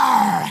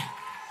fire.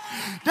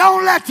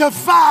 Don't let the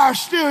fire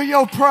steal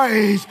your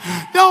praise.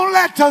 Don't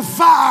let the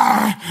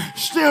fire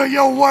steal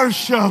your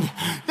worship.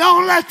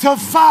 Don't let the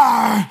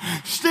fire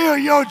steal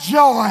your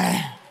joy.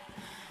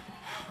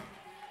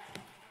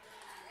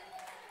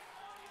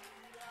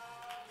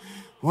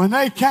 When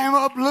they came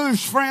up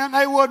loose, friend,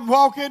 they wasn't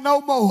walking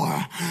no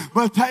more,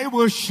 but they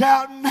were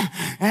shouting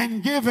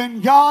and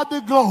giving God the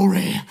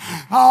glory.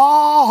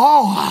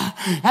 Oh,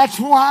 that's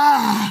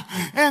why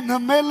in the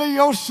middle of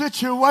your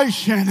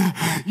situation,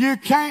 you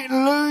can't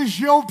lose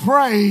your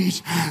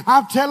praise.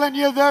 I'm telling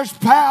you, there's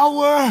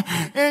power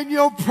in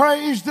your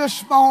praise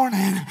this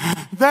morning.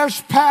 There's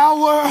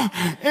power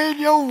in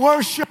your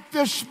worship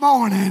this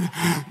morning.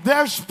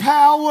 There's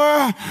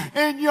power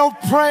in your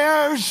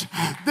prayers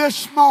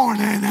this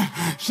morning.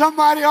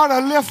 Somebody ought to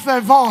lift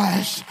their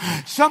voice.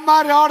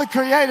 Somebody ought to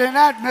create an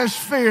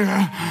atmosphere.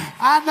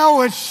 I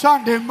know it's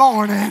Sunday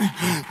morning.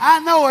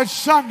 I know it's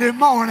Sunday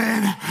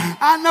morning.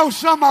 I know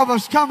some of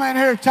us come in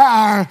here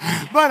tired,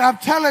 but I'm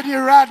telling you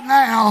right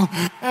now,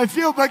 if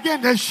you'll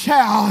begin to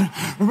shout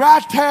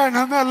right there in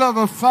the middle of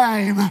a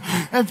flame,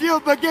 if you'll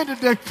begin to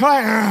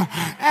declare,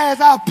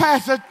 as I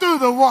pass it through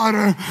the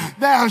water,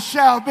 thou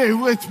shalt be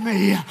with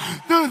me.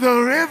 Through the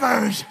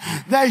rivers,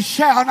 they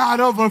shall not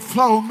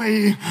overflow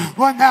me.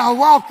 When thou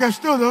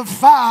walkest through the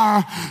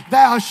fire,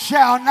 thou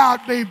shalt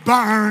not be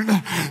burned,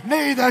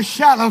 neither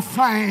shall a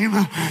flame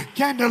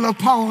kindle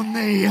upon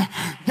thee.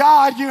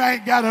 God, you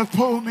ain't got to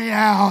pull me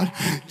out.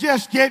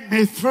 Just get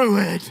me through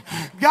it.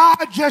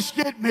 God, just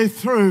get me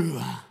through.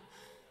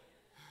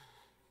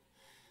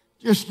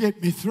 Just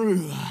get me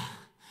through.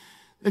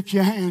 Lift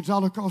your hands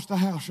all across the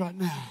house right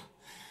now.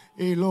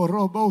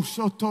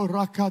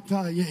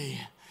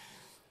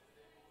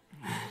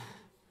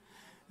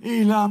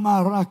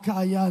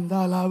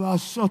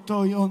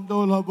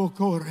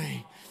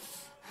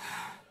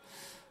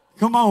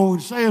 Come on,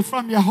 say it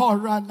from your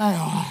heart right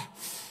now.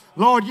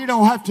 Lord, you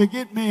don't have to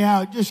get me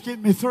out. Just get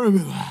me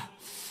through.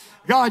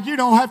 God, you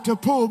don't have to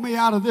pull me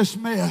out of this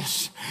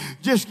mess.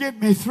 Just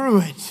get me through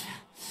it.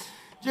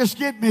 Just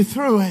get me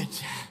through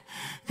it.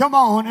 Come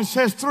on, it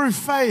says through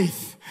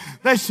faith.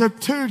 They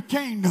subdued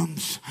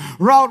kingdoms,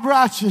 wrought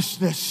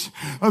righteousness,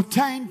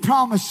 obtained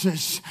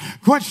promises,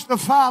 quenched the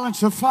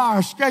violence of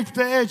fire, escaped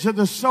the edge of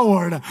the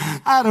sword.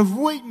 Out of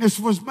weakness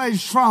was made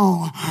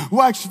strong,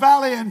 waxed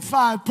valiant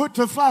fight, put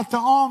to flight the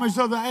armies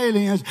of the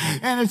aliens.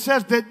 And it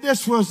says that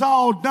this was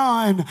all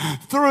done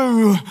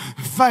through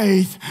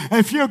faith.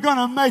 If you're going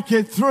to make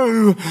it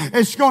through,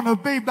 it's going to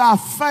be by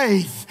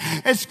faith.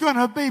 It's going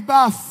to be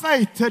by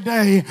faith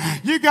today.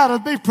 You got to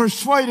be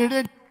persuaded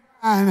in.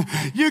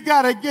 You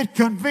got to get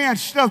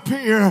convinced up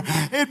here.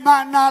 It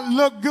might not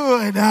look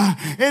good.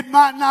 It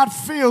might not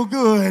feel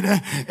good.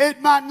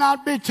 It might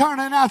not be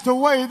turning out the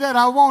way that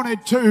I want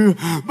it to,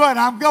 but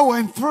I'm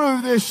going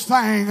through this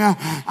thing.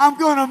 I'm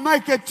going to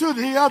make it to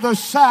the other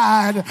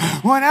side.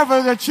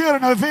 Whenever the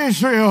children of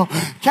Israel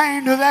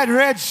came to that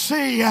Red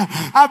Sea,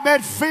 I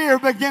bet fear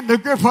began to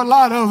grip a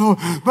lot of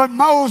them. But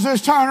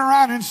Moses turned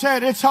around and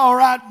said, it's all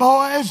right,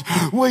 boys.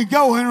 We're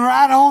going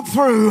right on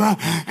through.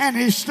 And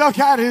he stuck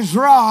out his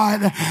rod.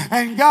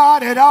 And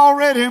God had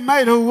already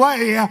made a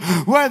way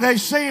where they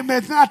seemed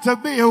it not to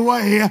be a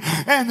way,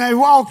 and they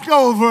walked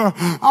over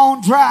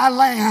on dry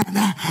land.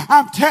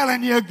 I'm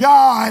telling you,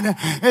 God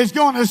is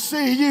going to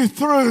see you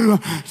through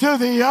to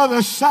the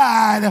other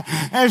side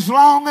as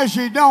long as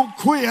you don't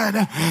quit,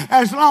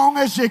 as long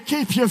as you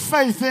keep your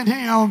faith in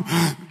Him.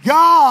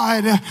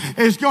 God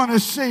is going to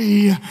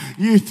see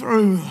you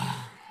through.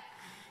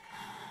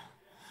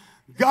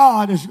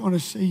 God is going to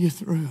see you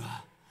through.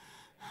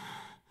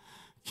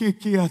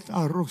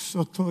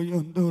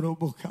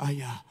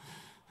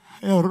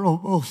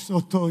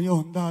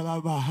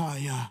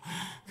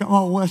 Come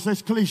on, Wes,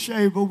 that's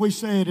cliche, but we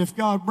say it. If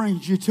God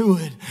brings you to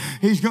it,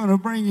 He's going to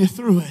bring you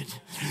through it.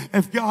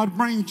 If God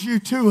brings you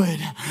to it,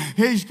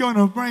 He's going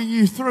to bring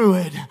you through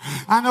it.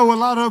 I know a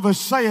lot of us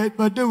say it,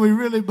 but do we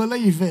really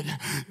believe it?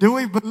 Do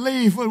we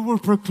believe what we're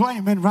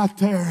proclaiming right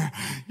there?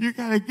 You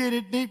got to get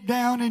it deep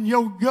down in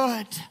your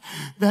gut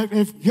that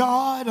if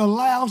God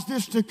allows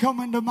this to come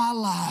into my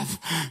life,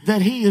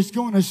 that He is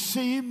going to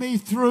see me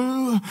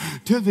through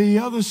to the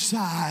other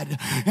side.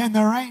 And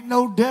there ain't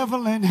no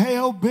devil in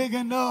hell big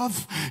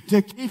enough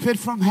to keep it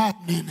from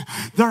happening.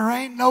 There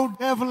ain't no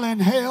devil in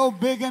hell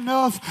big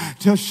enough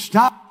to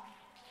stop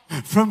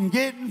from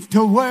getting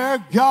to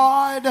where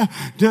God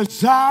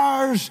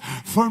desires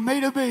for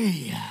me to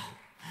be.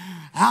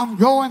 I'm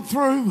going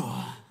through.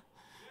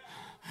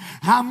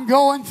 I'm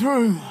going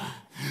through.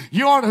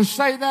 You ought to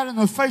say that in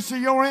the face of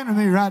your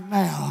enemy right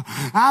now.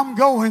 I'm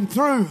going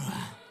through.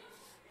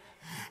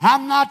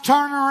 I'm not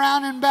turning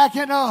around and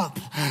backing up.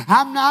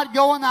 I'm not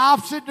going the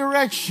opposite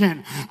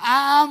direction.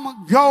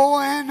 I'm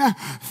going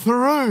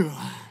through.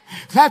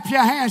 Clap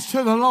your hands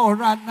to the Lord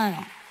right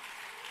now.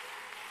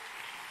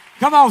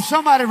 Come on,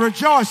 somebody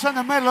rejoice in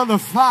the middle of the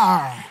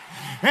fire,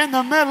 in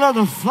the middle of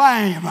the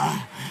flame.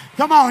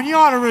 Come on, you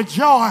ought to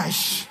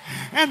rejoice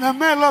in the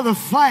middle of the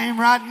flame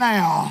right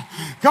now.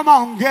 Come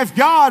on, if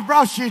God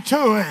brought you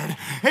to it,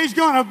 He's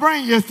going to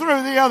bring you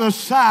through the other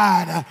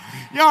side.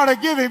 You ought to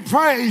give Him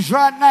praise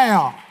right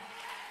now.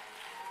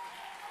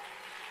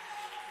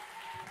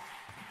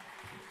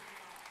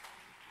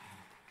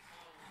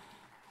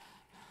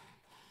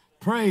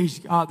 Praise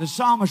God. The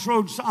psalmist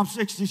wrote in Psalm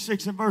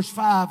 66 and verse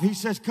 5. He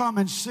says, come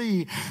and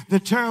see the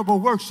terrible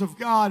works of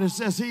God. It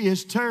says He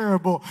is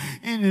terrible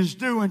in His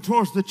doing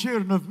towards the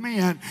children of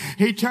men.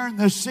 He turned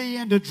the sea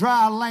into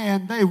dry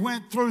land. They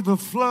went through the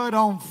flood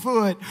on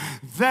foot.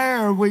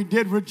 There we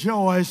did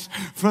rejoice.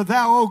 For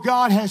Thou, O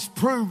God, hast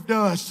proved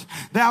us.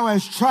 Thou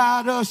hast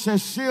tried us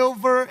as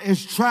silver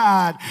is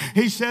tried.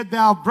 He said,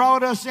 Thou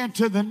brought us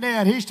into the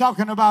net. He's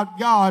talking about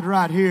God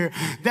right here.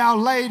 Thou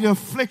laid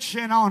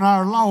affliction on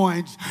our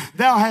loins.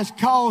 Thou hast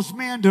caused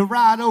men to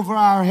ride over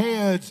our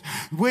heads.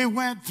 We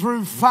went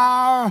through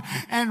fire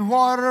and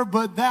water,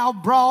 but Thou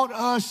brought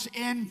us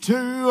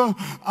into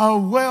a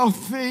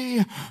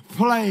wealthy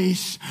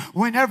place.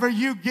 Whenever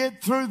you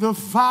get through the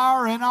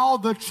fire and all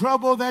the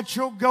trouble that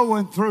you're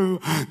going through,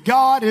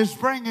 God is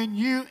bringing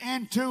you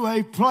into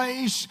a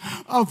place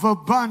of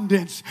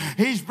abundance.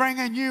 He's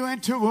bringing you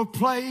into a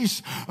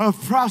place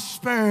of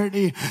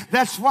prosperity.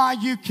 That's why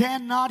you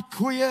cannot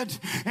quit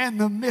in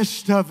the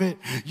midst of it.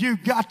 You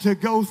got to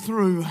go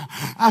through.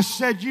 I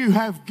said you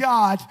have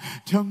got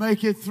to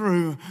make it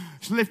through.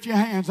 So lift your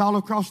hands all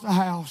across the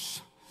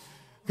house.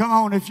 Come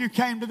on, if you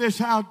came to this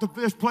house, to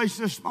this place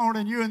this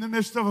morning, you're in the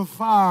midst of a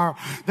fire,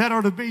 that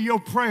ought to be your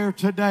prayer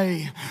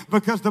today.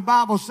 Because the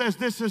Bible says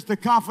this is the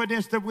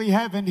confidence that we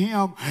have in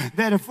Him,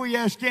 that if we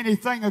ask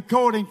anything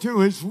according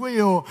to His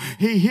will,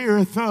 He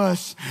heareth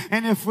us.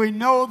 And if we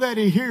know that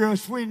He heareth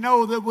us, we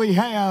know that we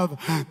have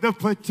the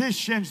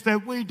petitions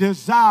that we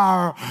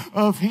desire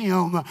of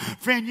Him.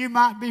 Friend, you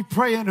might be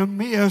praying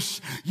amiss.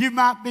 You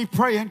might be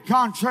praying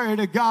contrary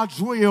to God's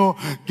will.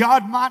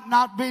 God might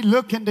not be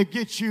looking to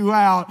get you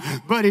out,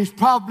 but He's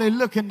probably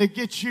looking to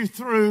get you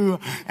through.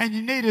 And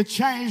you need to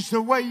change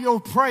the way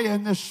you're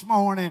praying this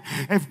morning.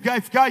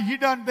 If God, you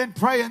done been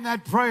praying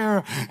that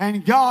prayer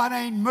and God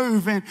ain't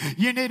moving,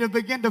 you need to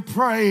begin to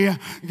pray,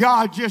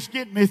 God, just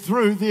get me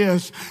through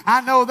this.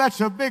 I know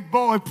that's a big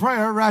boy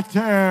prayer right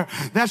there.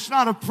 That's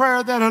not a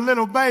prayer that a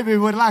little baby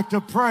would like to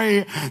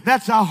pray.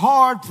 That's a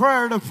hard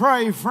prayer to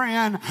pray,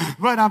 friend.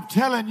 But I'm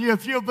telling you,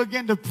 if you'll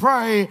begin to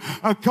pray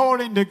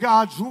according to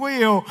God's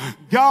will,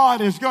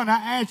 God is going to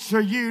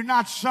answer you,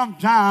 not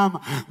sometime,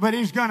 but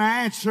He's going to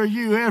answer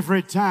you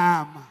every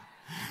time.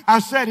 I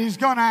said He's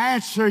going to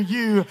answer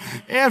you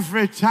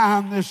every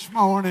time this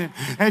morning.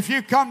 If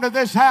you come to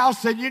this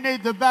house and you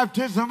need the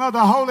baptism of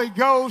the Holy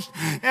Ghost,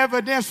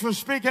 evidence for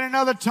speaking in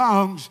other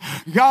tongues,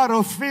 God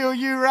will fill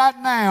you right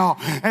now.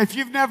 If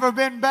you've never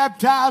been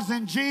baptized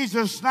in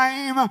Jesus'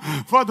 name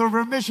for the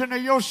remission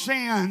of your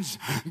sins,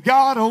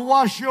 God will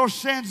wash your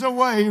sins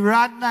away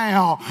right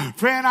now.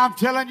 Friend, I'm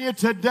telling you,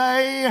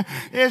 today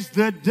is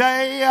the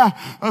day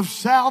of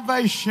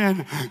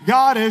salvation.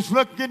 God is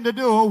looking to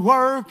do a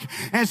work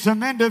in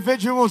some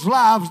individuals'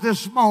 lives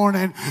this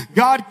morning.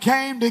 God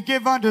came to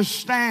give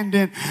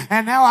understanding,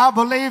 and now I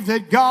believe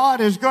that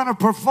God is going to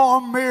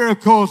perform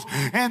miracles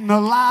in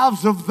the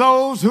lives of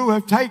those who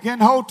have taken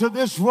hold to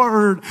this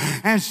word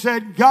and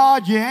said,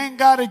 God, you ain't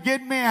got to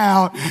get me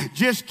out.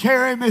 Just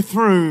carry me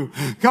through.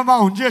 Come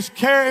on, just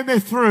carry me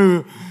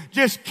through.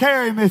 Just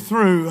carry me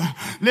through.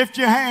 Lift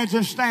your hands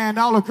and stand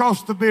all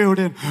across the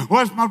building.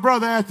 Where's my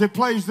brother at that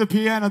plays the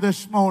piano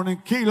this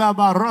morning? Kila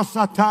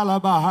barasa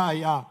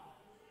talabahaya.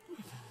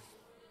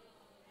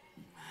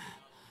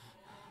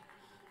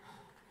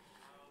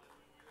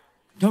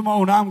 Come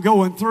on, I'm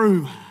going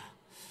through.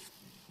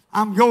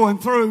 I'm going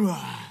through.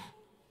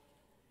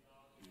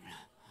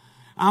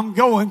 I'm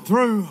going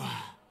through.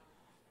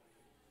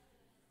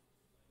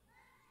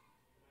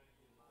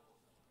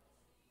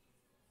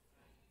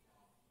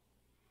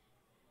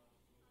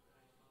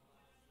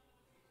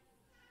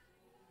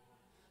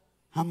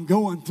 I'm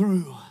going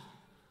through.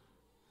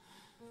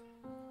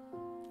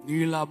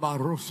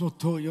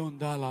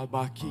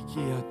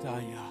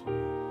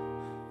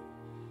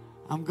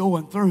 I'm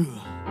going through.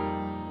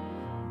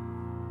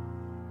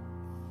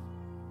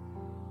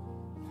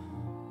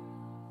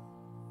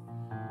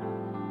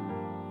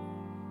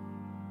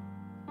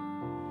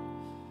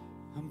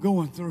 I'm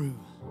going through.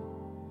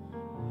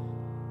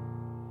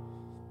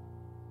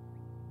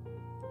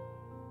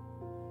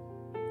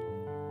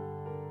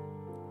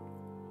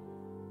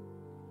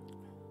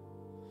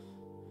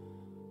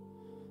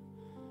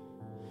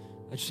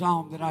 That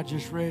psalm that I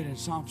just read in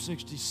Psalm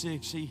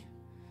 66,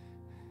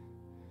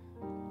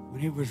 when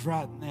he was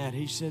writing that,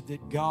 he said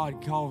that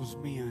God caused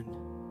men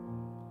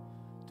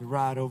to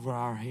ride over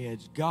our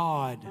heads.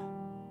 God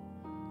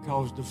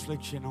caused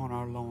affliction on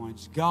our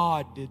loins.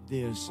 God did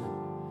this.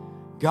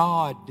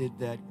 God did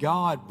that.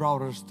 God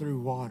brought us through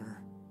water.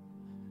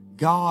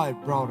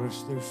 God brought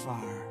us through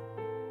fire.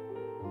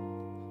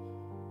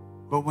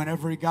 But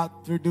whenever he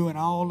got through doing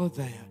all of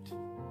that,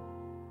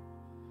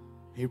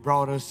 he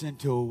brought us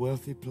into a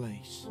wealthy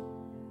place.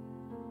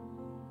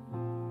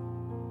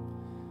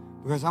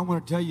 Because I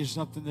want to tell you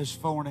something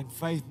this morning.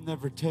 Faith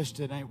never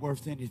tested ain't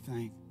worth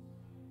anything.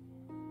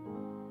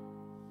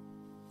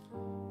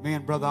 Me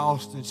and Brother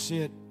Austin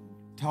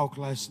talked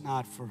last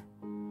night for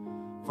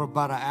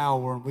about an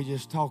hour, and we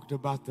just talked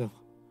about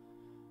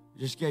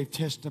just gave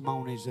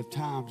testimonies of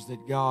times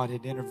that God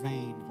had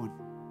intervened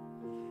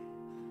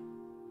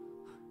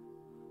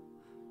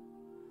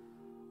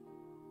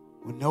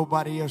when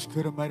nobody else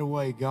could have made a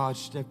way. God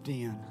stepped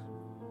in.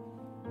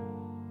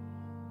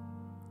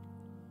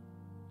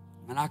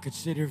 And I could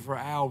sit here for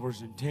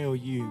hours and tell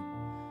you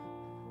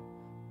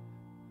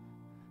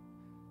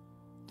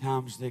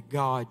times that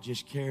God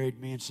just carried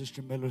me and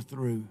Sister Miller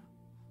through.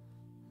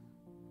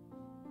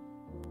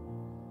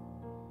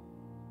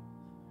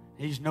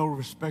 He's no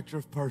respecter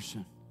of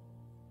person.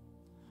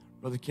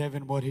 Brother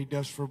Kevin, what he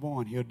does for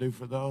one, he'll do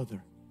for the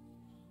other.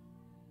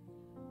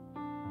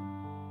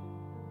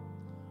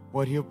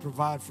 What he'll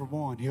provide for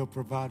one, he'll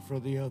provide for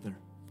the other.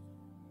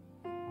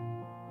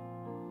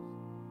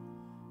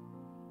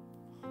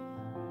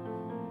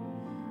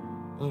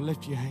 Brother,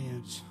 lift your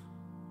hands.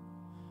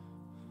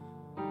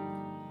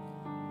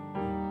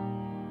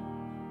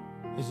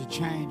 There's a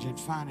change in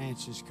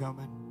finances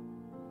coming.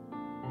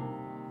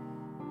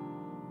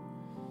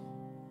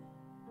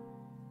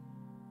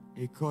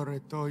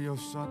 Ikoretoyo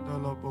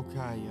sandalo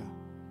bokaya.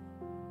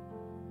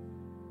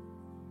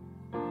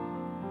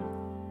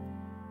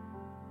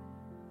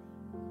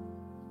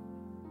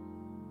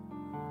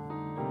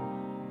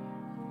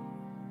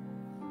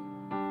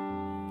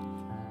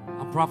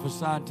 I'm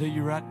prophesying to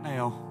you right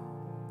now.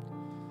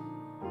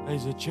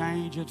 There's a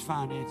change in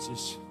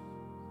finances.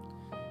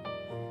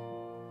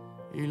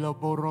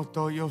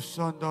 Iloborotoyo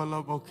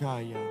sandalo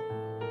bokaya.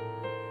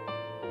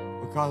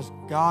 Because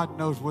God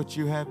knows what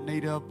you have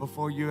need of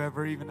before you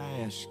ever even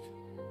ask.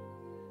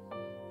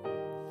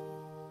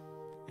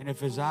 And if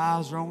his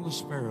eyes are on the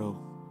sparrow,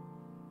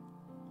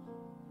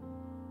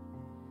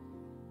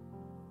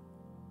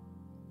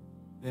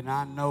 then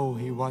I know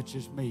he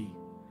watches me.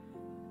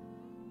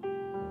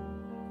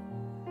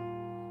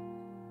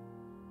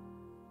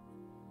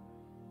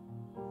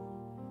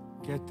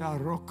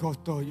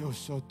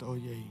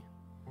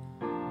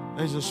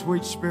 There's a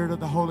sweet spirit of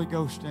the Holy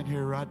Ghost in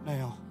here right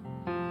now.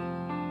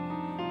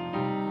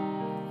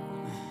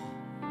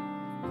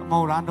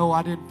 Come on, I know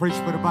I didn't preach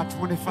but about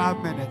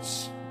 25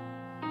 minutes,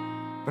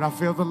 but I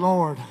feel the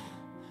Lord.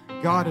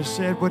 God has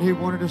said what he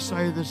wanted to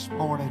say this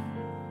morning.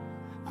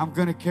 I'm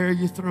going to carry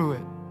you through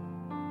it.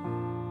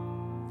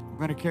 I'm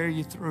going to carry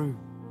you through.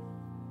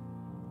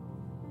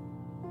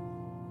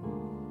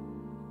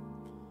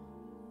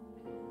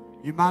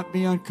 You might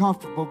be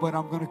uncomfortable, but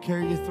I'm going to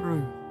carry you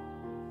through.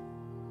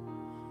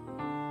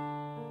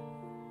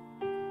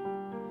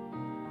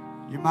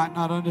 You might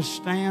not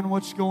understand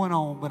what's going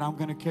on, but I'm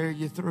going to carry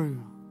you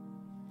through.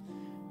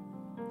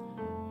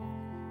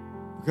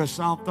 Because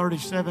Psalm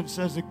 37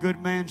 says a good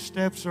man's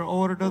steps are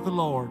ordered of the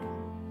Lord,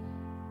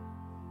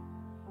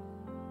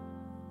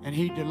 and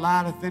he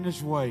delighteth in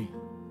his way.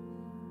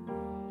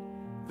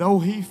 Though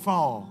he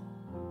fall,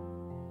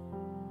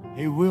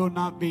 he will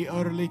not be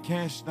utterly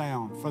cast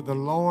down, for the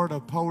Lord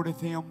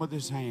upholdeth him with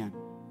his hand.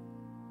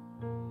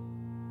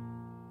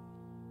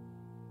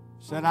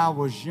 Said, I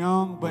was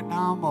young, but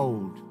now I'm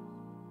old,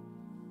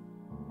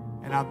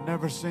 and I've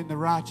never seen the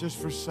righteous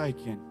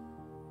forsaken,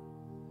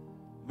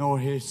 nor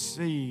his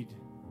seed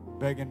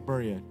begging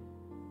bread.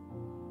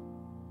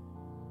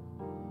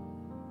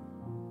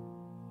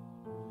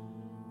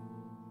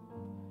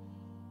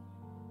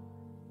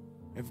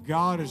 If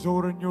God is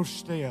ordering your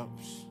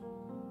steps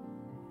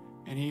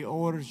and he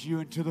orders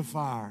you into the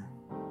fire,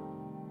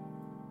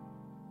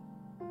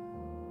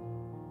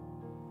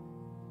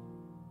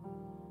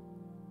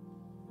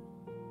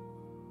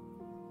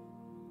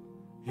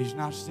 He's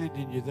not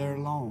sending you there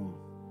alone.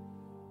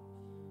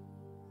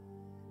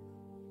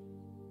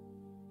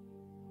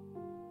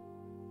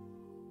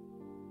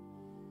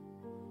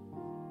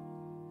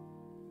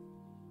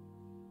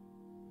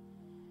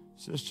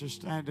 Sister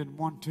standing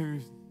 1,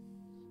 2.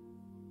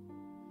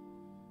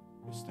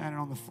 Standing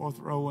on the 4th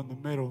row in the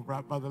middle,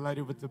 right by the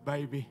lady with the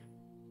baby.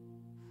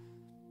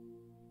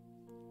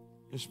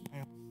 Yes,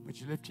 ma'am. Would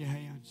you lift your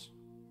hands?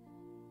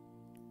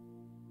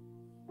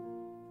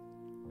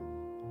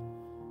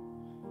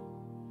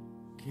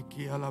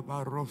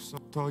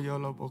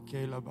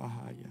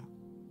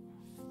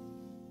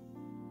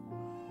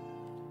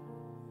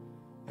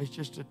 It's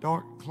just a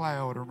dark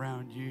cloud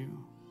around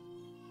you.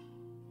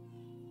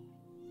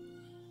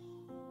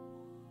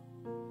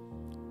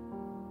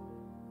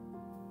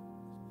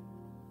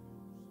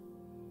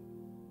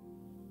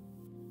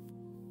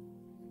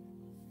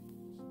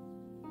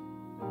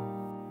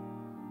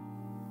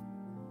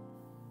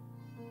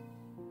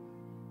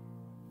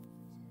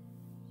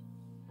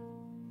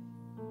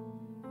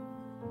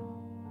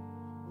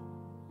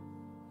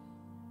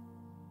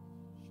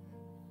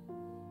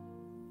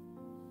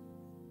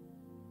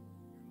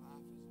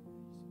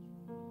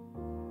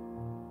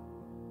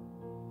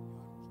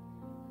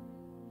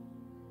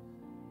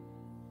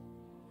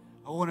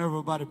 I want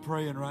everybody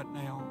praying right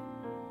now.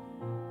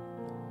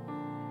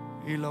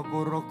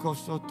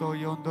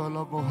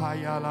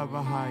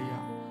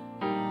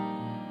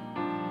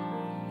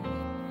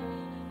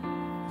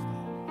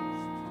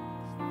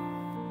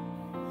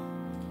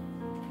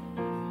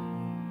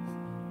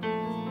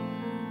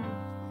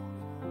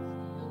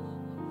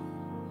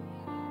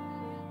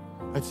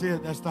 That's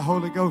it. That's the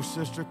Holy Ghost,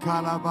 Sister.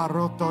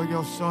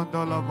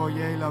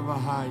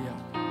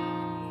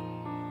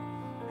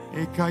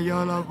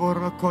 Ikayala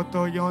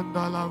borokoto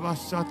yonda la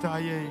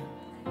vasataye.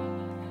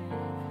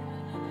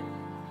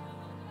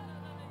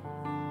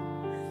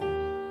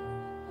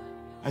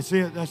 That's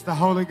it. That's the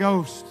Holy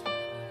Ghost.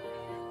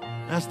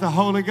 That's the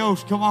Holy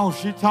Ghost. Come on.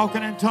 She's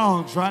talking in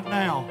tongues right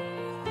now.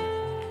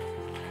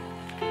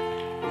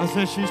 I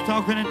said she's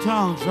talking in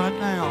tongues right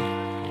now.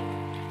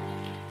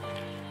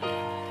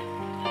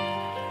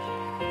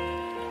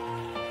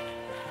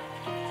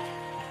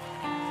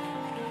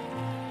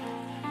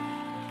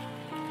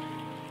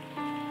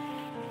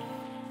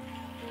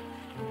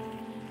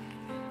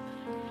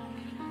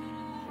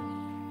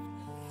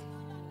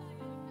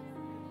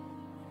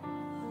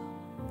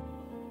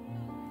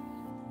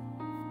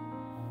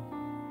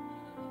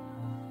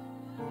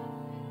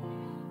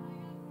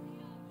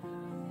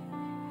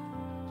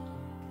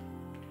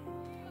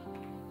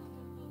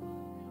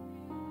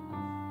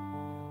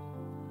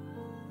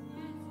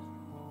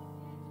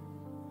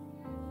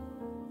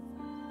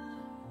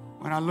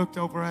 When I looked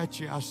over at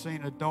you, I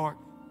seen a dark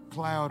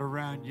cloud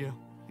around you.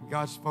 And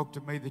God spoke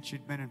to me that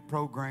you'd been in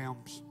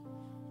programs.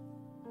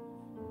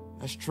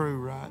 That's true,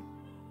 right?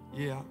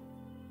 Yeah.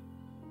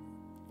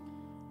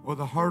 Well,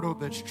 the hurdle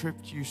that's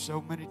tripped you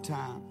so many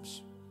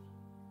times,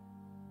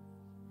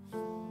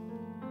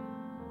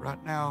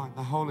 right now in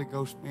the Holy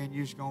Ghost, me and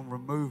you's going to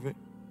remove it.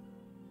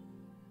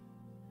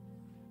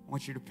 I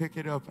want you to pick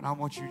it up, and I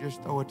want you to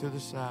just throw it to the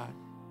side.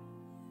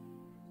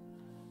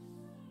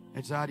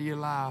 It's out of your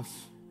life.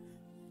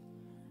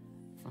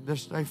 From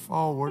this day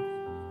forward,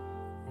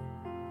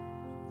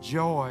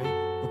 joy,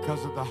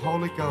 because of the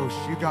Holy Ghost,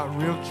 you got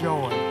real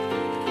joy.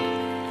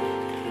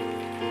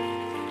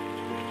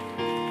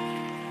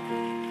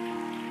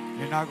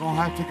 You're not going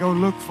to have to go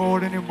look for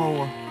it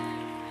anymore.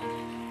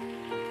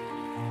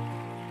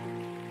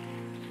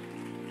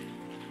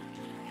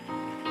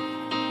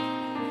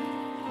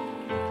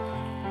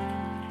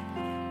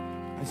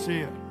 That's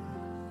it.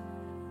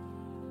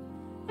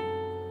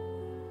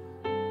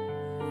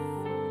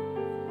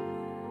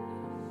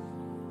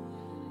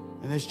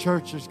 And this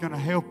church is going to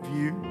help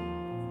you.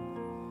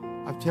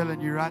 I'm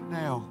telling you right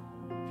now,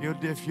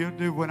 if you'll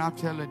do what I'm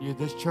telling you,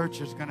 this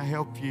church is going to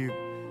help you.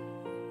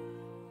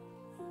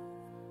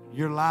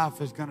 Your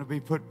life is going to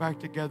be put back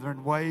together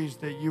in ways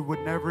that you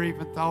would never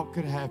even thought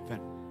could happen.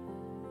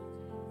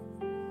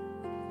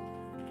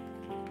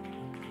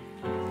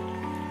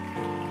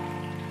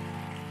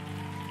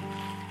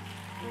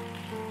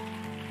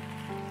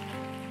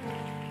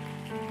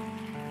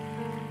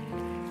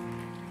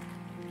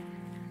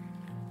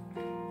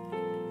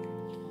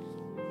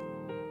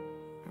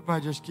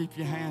 Everybody just keep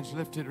your hands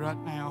lifted right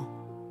now.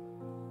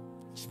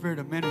 Spirit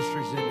of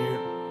ministry's in here.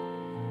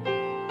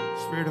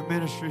 Spirit of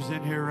ministry's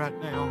in here right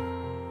now.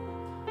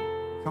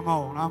 Come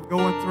on, I'm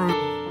going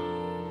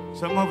through.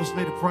 Some of us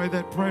need to pray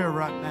that prayer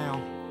right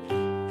now.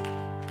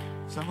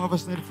 Some of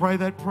us need to pray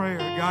that prayer.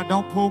 God,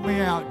 don't pull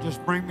me out,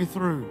 just bring me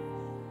through.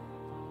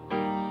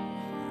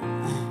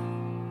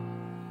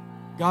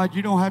 God,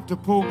 you don't have to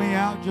pull me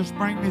out, just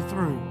bring me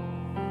through.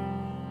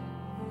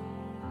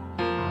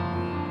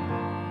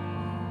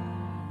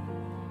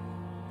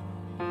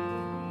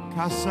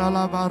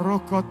 Kasala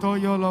baroko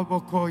toyo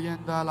loboko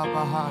yenda la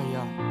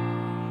bahaya.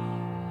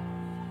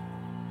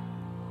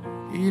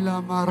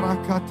 Ila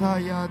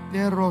marakataya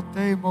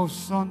derotemo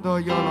sondo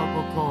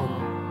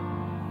yolobokoro.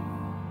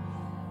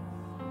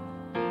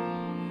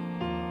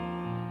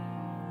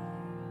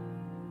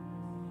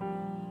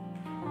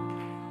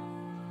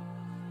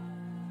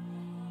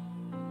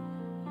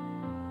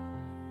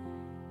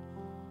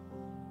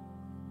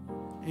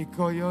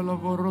 Ikoyolo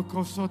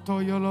boroko soto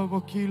yolo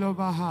bokilo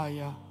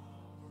bahaya.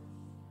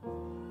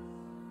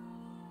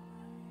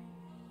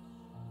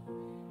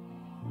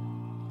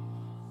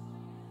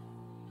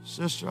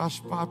 Sister,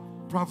 I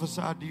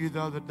prophesied to you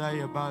the other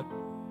day about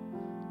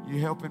you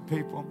helping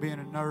people and being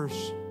a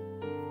nurse.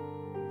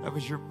 That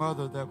was your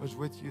mother that was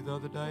with you the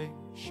other day.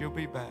 She'll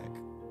be back.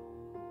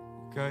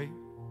 Okay?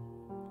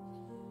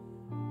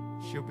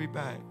 She'll be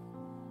back.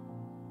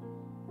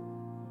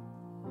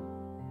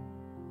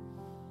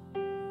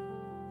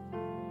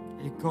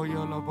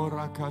 Ikoyolo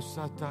boraka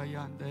sata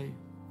yande.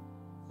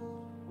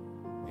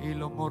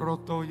 Ilo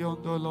moroto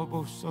yondo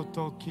lobo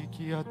soto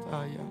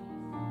kikiataya.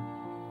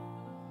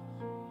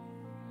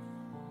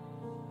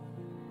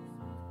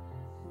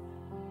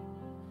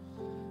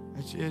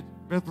 That's it.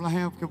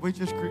 Bethlehem, could we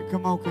just,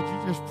 come on, could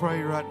you just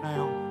pray right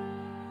now?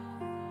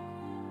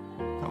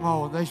 Come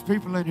on, there's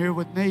people in here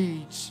with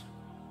needs.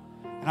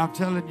 And I'm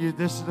telling you,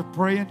 this is a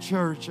praying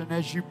church. And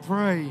as you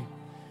pray,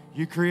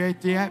 you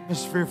create the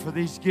atmosphere for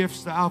these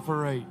gifts to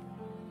operate.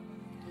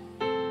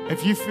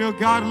 If you feel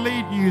God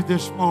leading you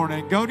this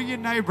morning, go to your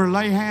neighbor,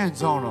 lay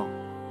hands on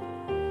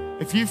them.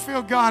 If you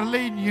feel God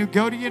leading you,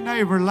 go to your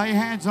neighbor, lay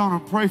hands on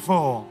them, pray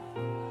for them.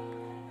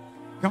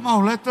 Come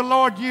on, let the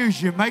Lord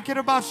use you. Make it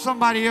about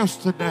somebody else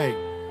today.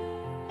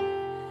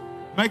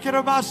 Make it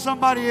about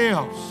somebody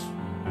else.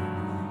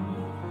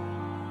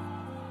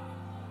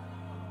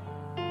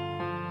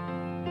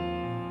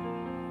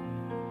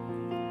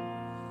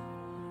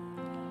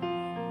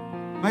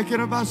 Make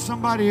it about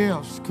somebody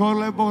else.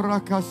 Kole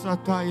boraka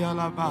sataya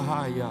la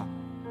bahaya.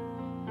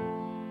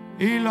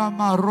 Ila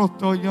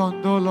maroto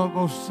yondolo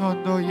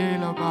bosondo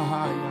yela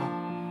bahaya.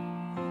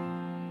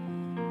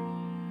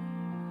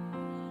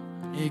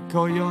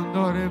 Iko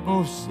yondore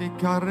bosi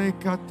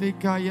kareka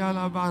tika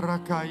yala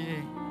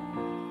barakaye.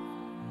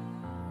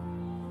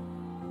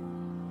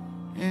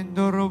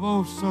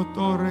 Endoro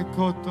tore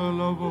koto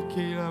lobo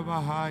kila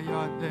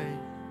bahaya de.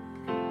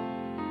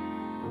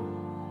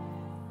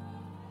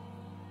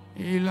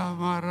 Ila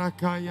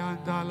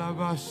marakayanda la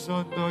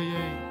basondo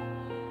ye.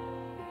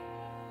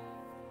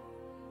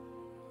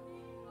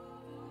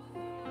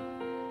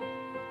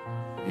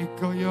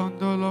 Iko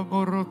yondolo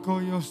boroko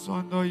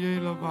yosondo ye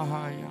la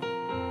bahaya.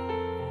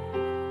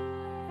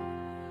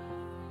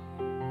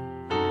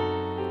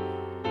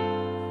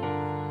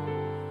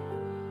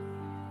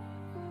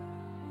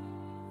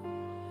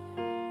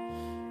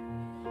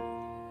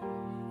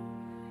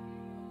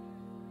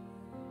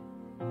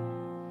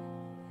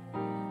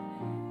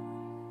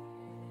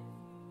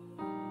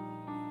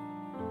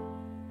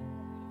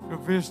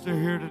 Visitor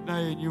here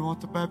today and you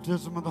want the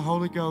baptism of the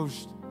Holy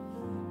Ghost,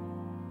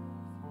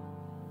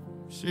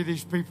 see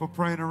these people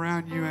praying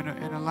around you in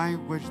a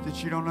language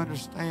that you don't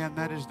understand,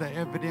 that is the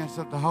evidence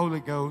of the Holy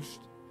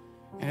Ghost.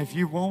 And if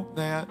you want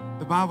that,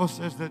 the Bible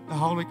says that the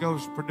Holy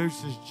Ghost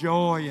produces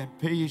joy and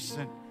peace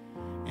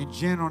and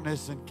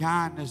gentleness and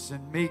kindness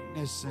and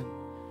meekness and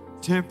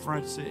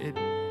temperance.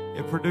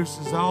 It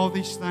produces all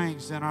these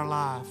things in our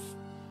life.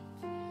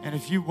 And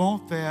if you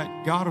want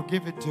that, God will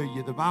give it to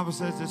you. The Bible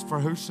says it's for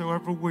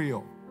whosoever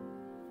will.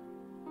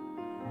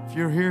 If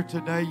you're here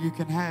today, you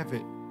can have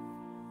it.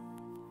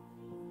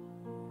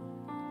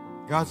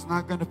 God's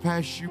not going to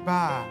pass you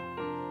by.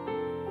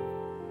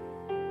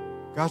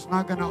 God's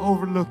not going to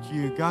overlook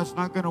you. God's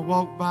not going to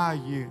walk by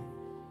you.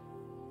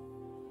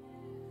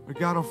 But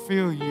God will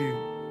fill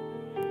you.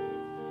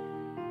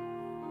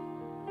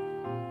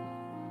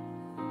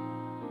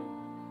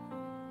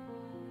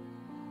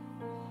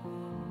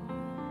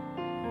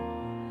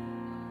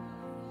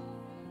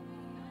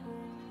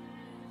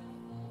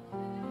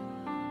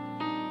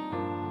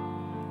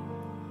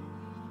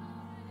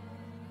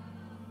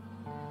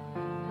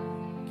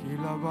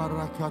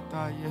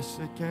 Barakata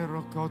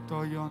yesekero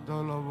koto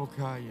yondolo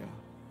bokaya.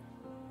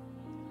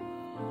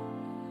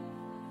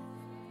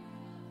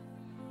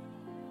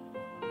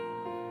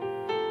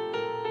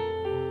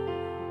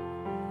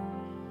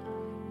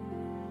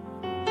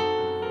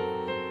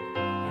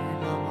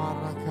 Ila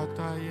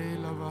barakata ye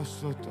la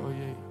basoto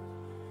ye.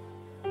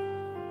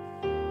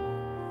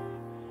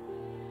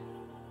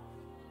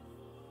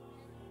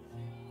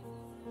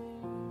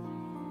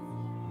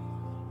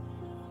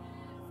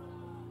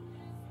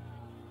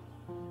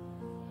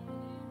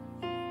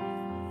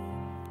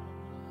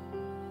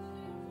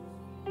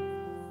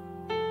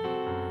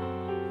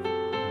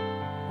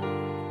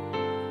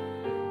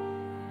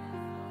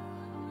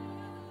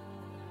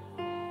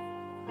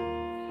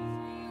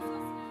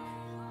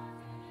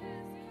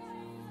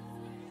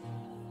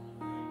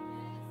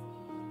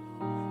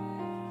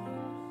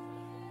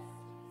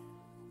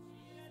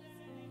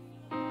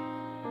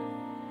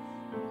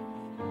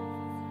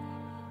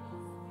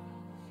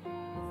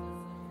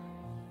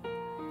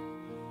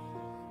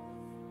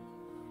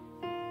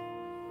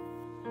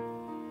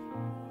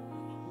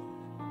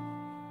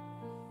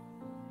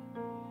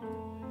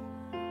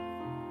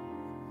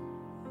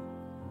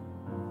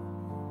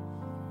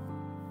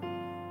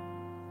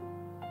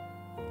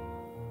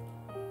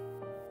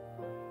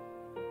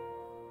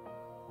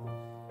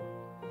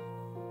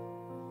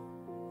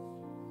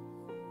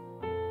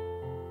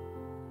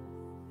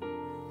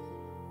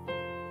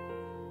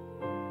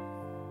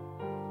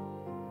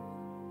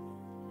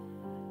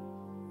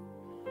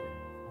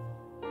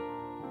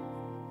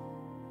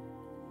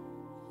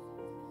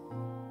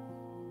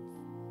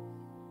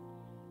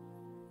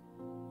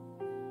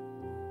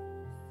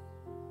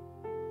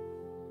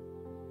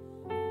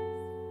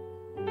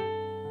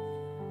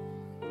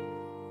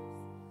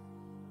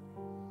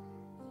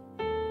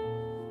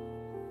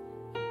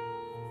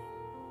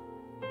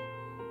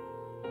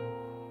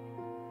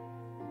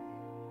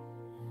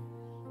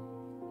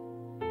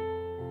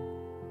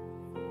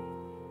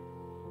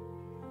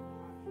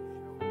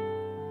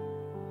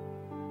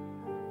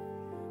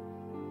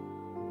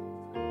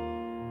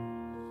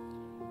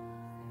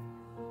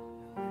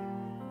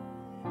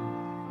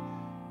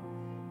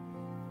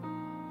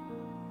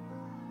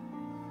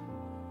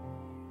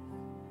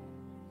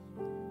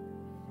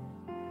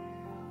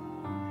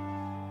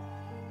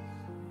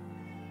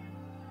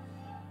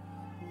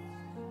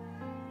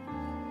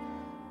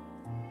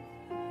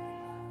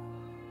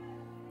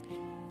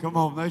 Come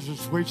on, there's a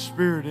sweet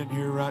spirit in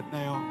here right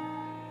now.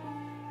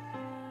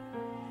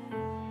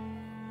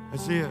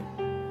 That's it.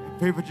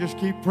 If people just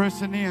keep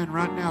pressing in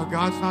right now,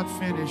 God's not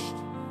finished.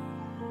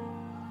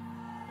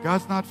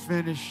 God's not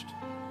finished.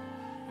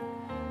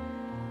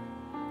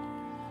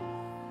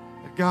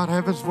 Let God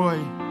have His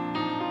way.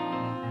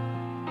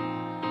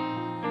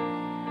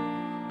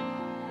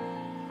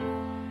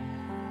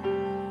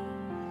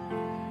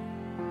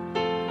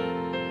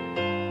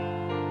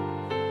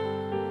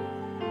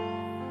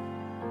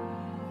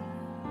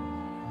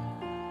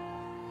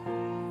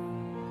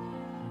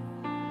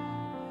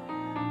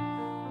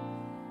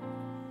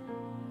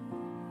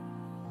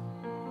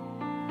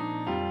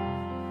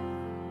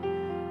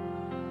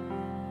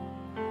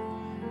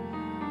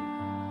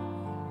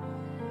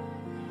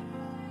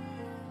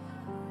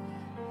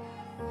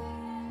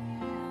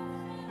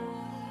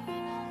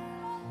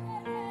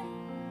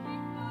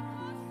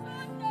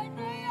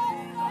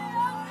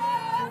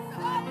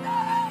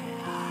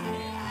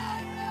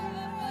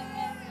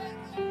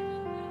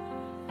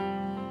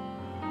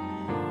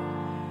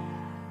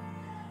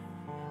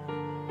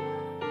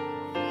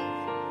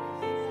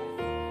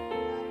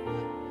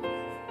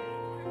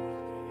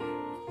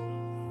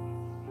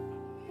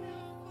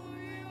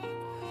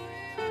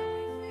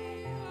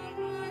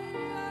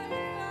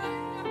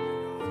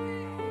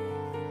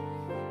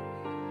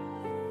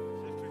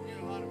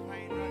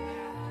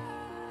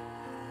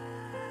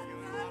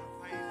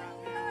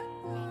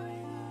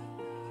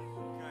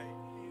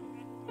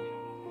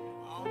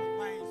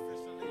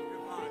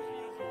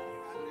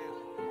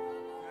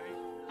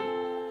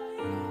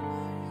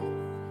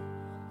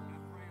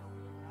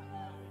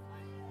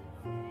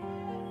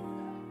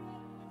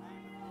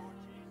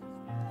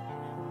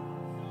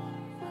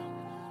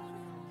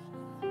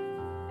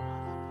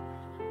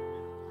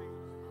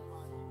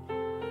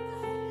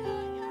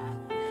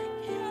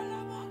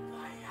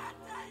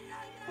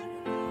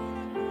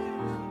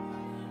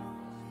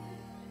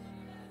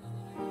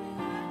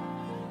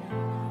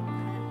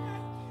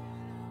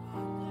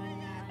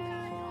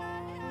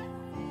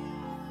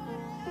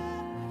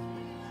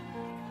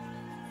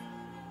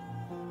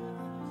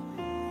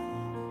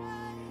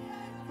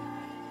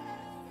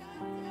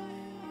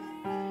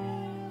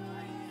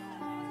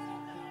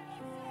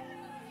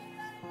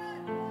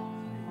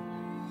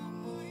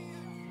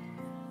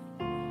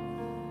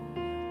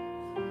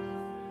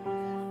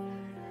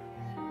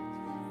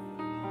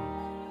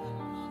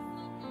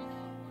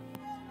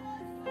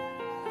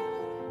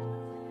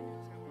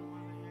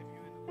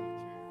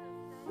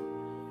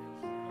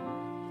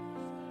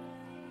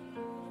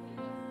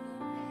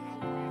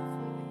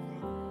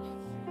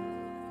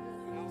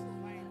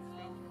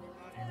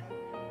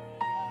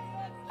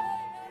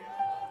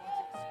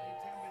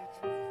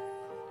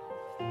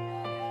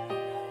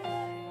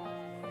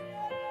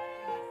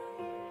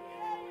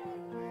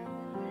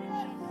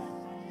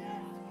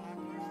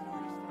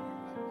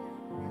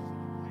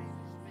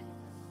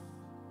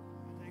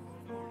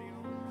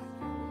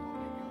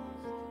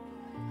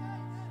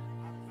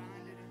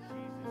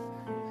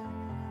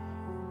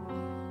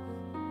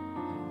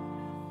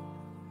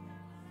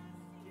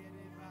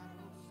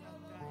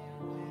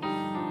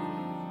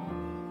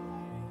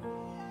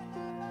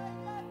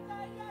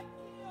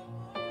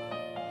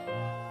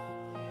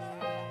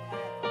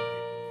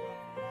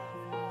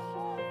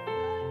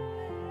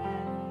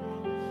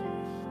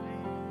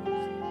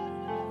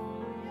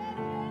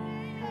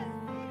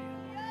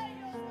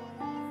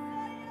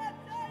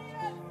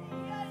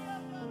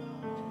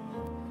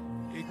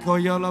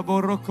 Koyola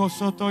boroko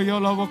soto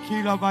yola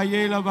wakila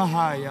bayela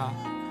bahaya.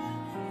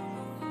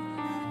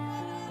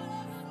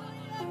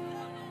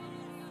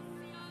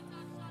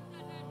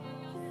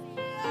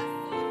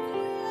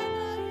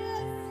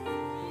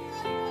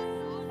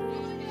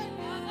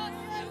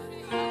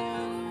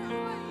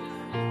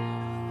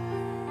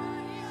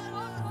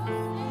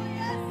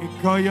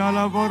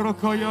 Koyola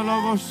boroko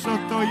yola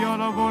soto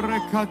yola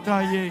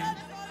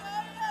borekataye.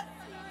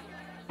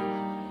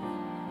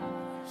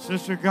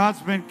 Sister,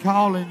 God's been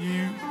calling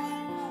you.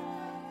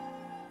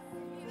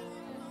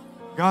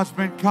 God's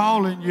been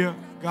calling you.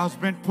 God's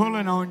been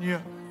pulling on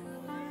you.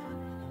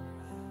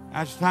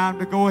 It's time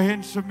to go ahead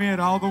and submit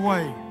all the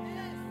way.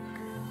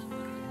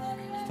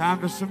 It's time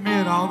to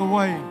submit all the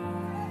way.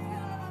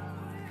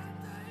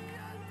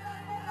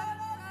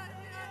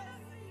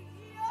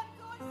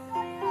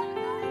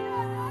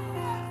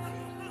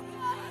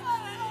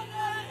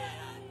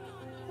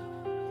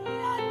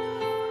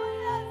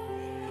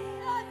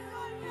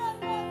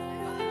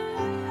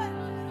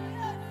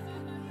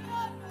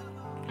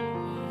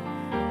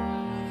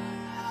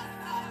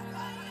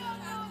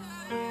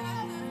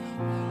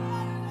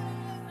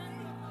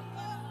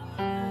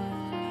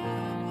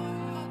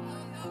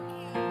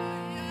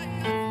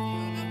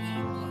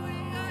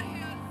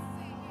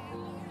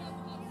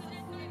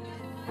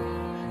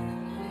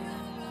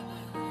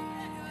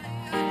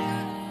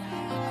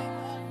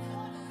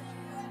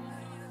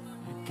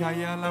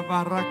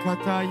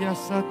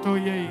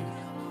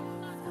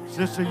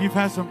 Sister, you've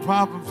had some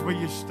problems with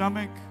your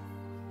stomach.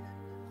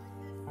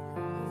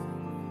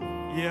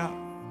 Yeah.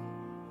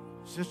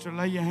 Sister,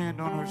 lay your hand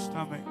on her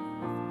stomach.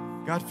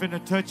 God's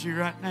finna touch you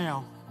right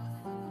now.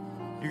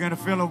 You're going to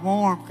feel a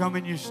warmth come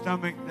in your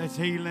stomach that's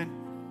healing.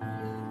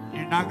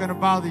 You're not going to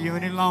bother you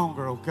any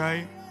longer,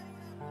 okay?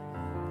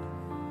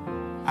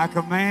 I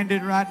command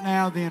it right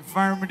now, the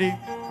infirmity.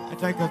 I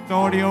take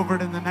authority over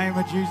it in the name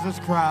of Jesus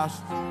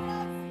Christ.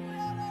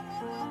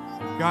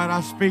 God,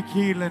 I speak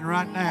healing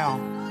right now.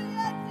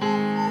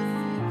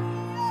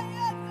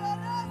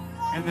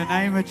 In the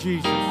name of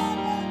Jesus.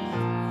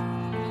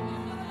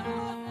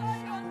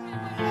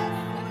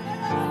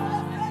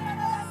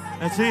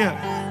 That's it.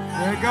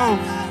 There it goes.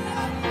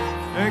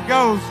 There it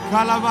goes.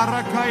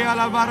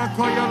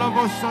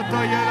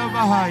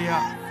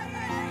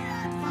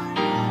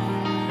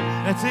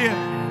 That's it.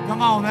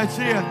 Come on, that's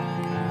it.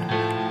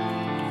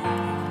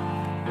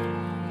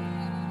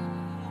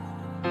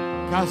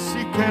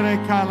 Kasikere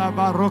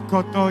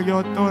kalabarokoto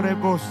yotore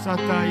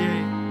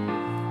bosataye.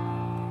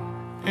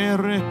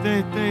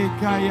 Eretete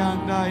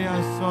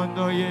kayandaya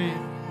sondoye.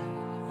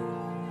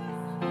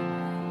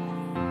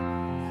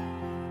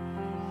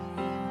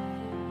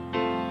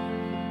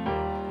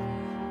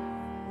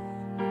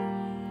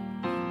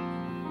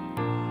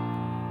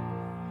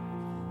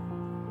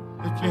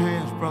 Lift your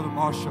hands, Brother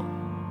Marshall.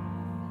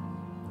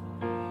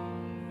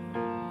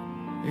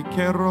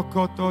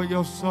 Ikerokoto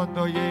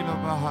yosondoye lo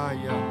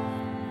bahaya.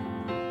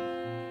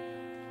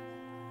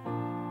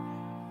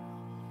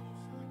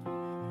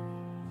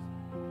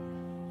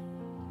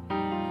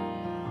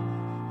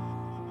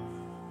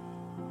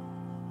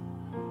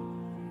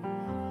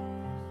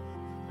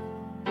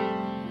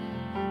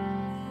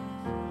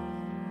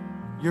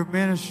 Your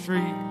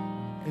ministry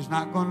is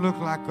not going to look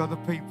like other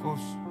people's.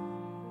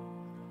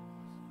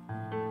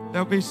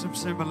 There'll be some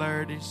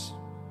similarities,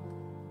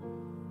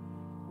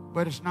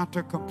 but it's not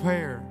to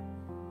compare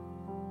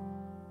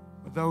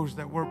with those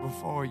that were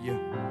before you.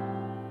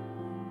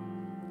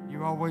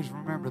 You always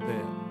remember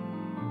that,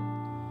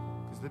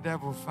 because the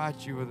devil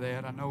fights you with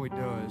that. I know he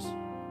does.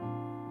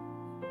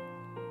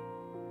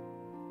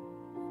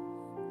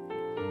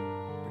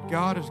 But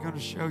God is going to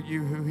show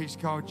you who he's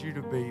called you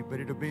to be, but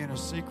it'll be in a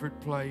secret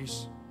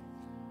place,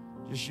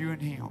 just you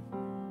and him.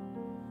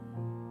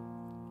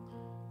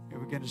 And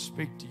we're going to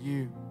speak to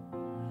you.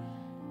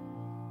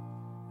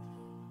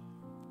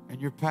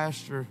 And your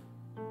pastor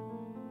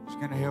is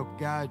going to help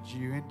guide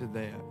you into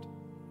that.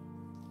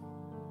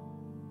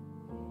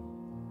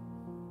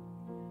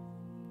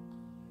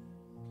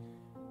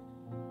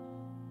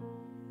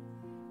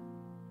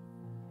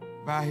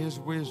 By his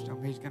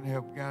wisdom, he's going to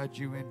help guide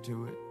you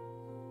into it.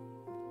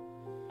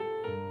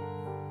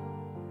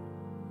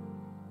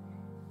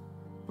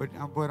 But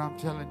what I'm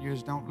telling you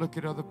is, don't look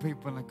at other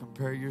people and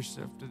compare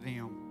yourself to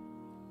them.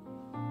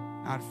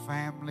 Not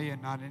family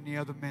and not any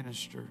other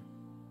minister.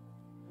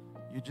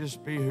 You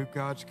just be who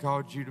God's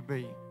called you to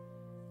be.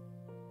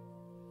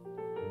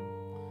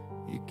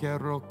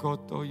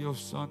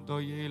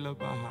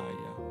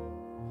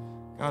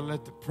 God,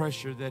 let the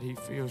pressure that he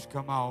feels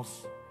come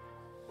off.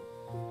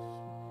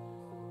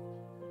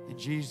 In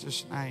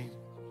Jesus' name.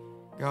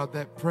 God,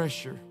 that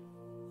pressure,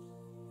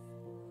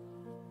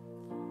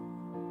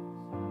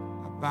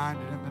 I bind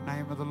it in the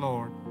name of the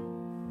Lord.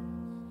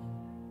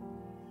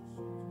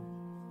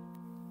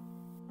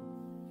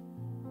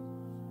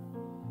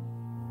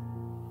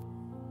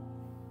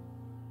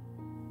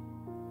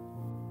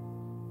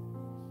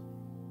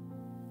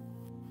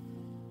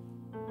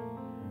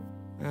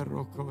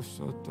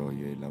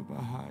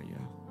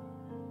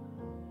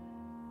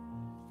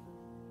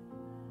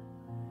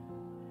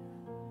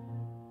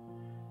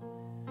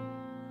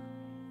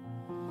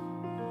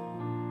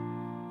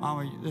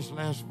 Mama, this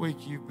last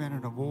week you've been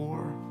in a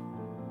war.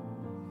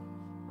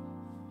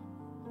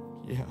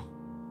 Yeah.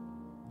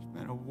 It's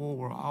been a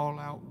war,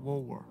 all-out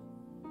war.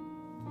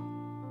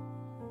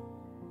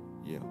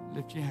 Yeah,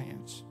 lift your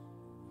hands.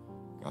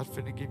 God's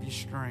finna give you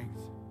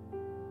strength.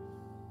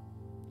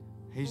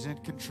 He's in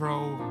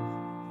control.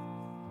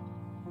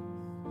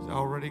 He's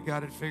already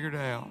got it figured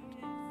out.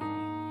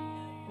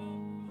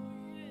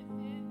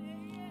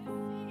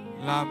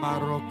 La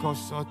maroko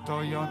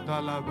soto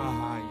yonda la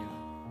bahaya.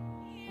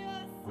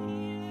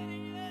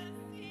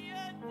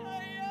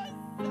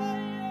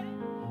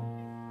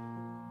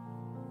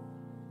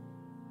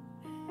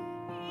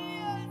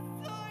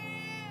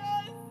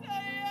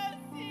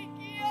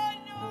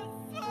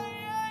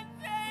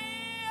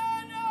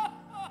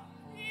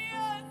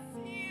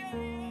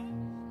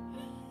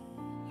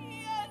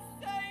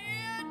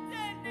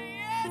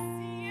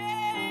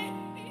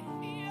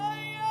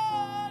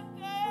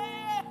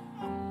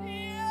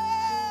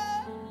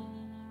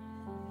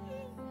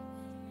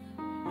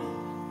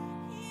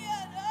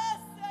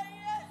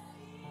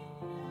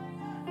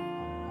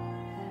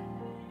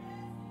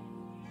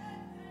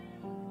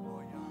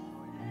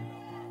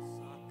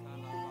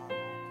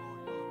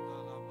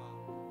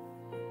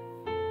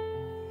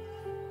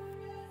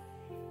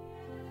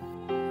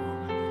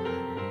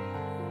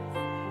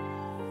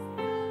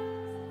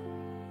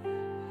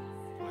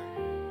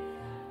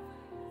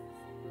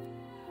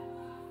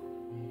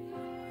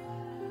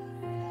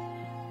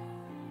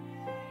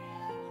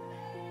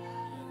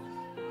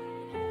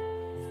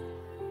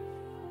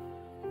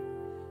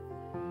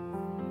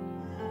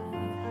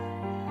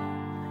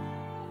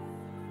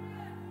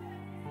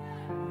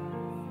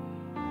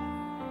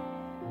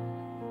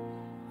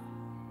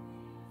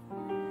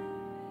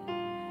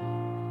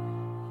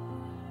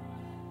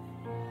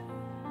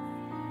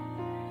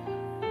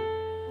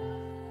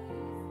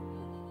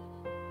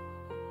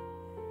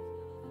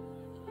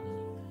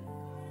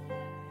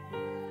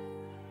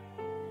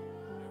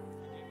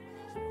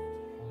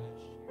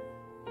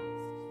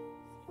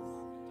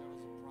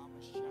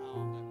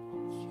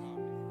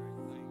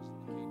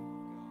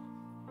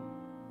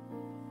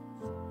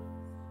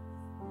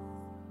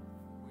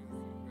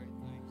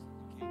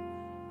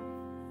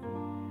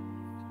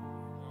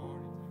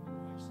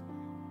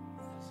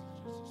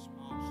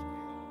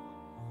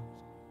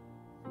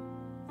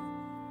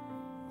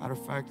 Matter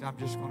of fact, I'm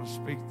just going to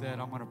speak that.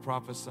 I'm going to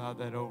prophesy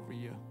that over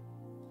you.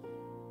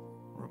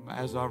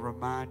 As I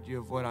remind you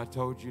of what I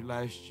told you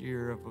last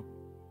year,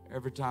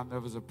 every time there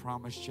was a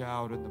promised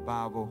child in the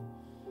Bible,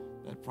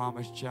 that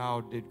promised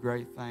child did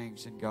great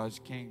things in God's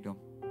kingdom.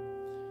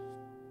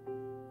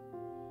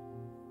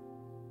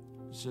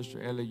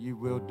 Sister Ellie, you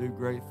will do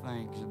great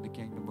things in the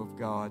kingdom of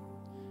God.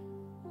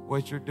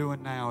 What you're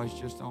doing now is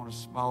just on a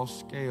small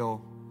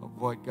scale of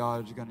what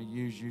God is going to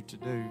use you to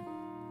do.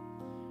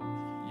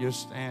 You'll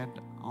stand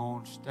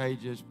on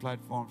stages,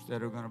 platforms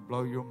that are going to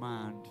blow your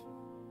mind.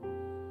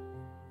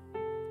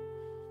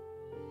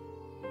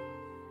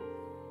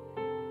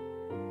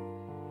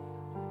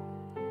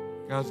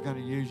 God's going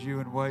to use you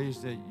in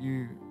ways that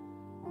you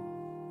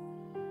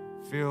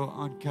feel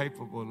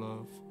incapable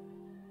of.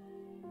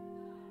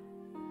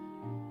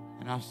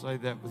 And I say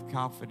that with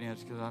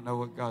confidence because I know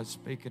what God's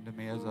speaking to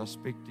me as I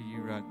speak to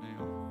you right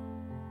now.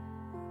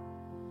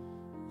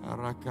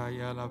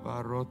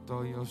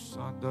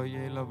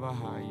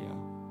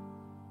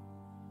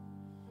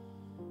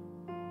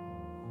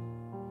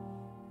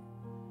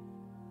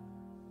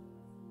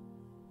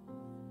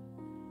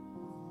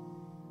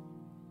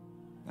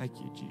 Thank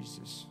you,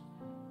 Jesus.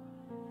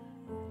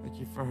 Thank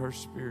you for her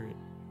spirit.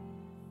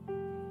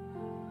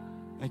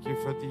 Thank you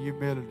for the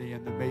humility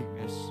and the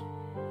meekness.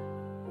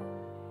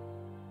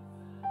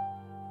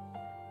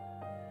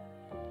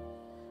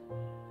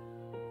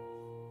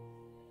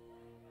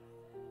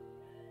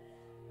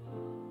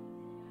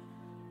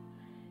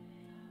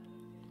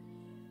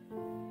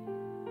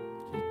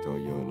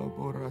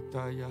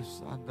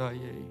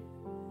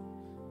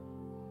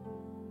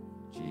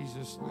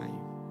 Jesus' name.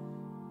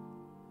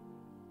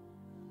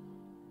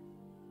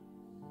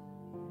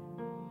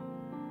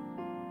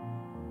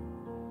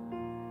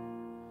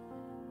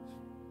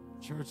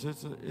 Church,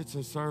 it's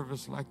a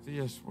service like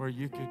this where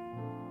you could,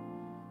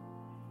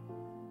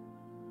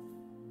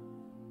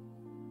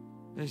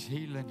 there's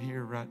healing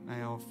here right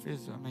now,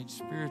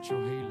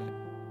 spiritual healing,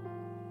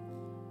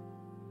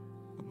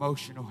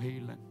 emotional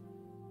healing.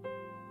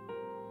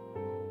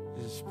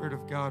 As the Spirit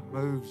of God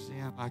moves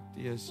in like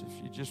this,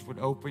 if you just would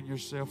open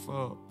yourself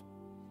up,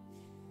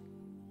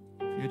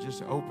 if you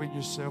just open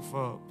yourself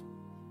up,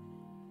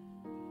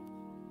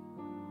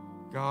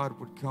 God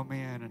would come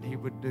in and He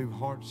would do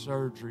heart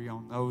surgery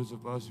on those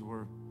of us who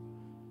are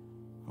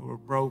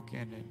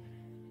broken and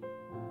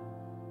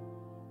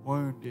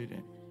wounded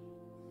and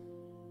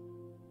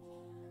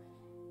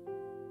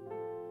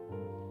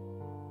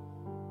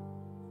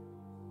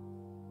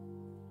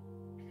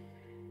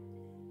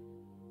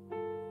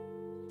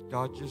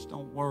God just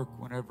don't work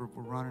whenever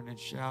we're running and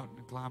shouting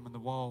and climbing the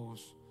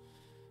walls.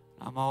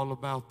 I'm all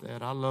about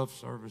that. I love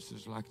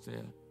services like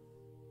that.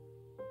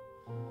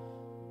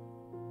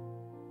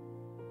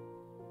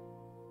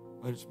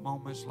 But it's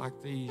moments like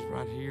these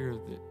right here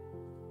that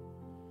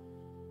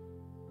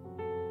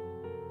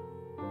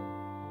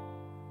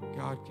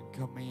God can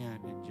come in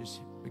and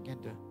just begin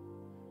to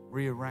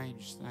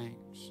rearrange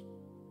things.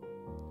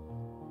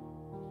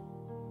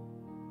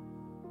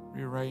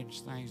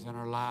 Rearrange things in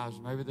our lives.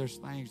 Maybe there's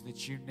things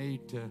that you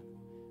need to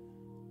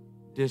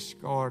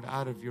discard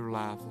out of your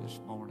life this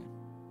morning.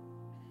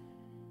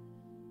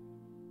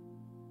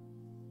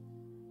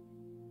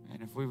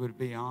 And if we would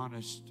be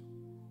honest,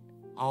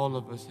 all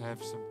of us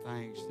have some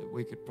things that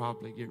we could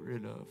probably get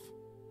rid of.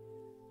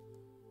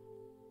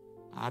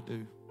 I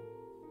do.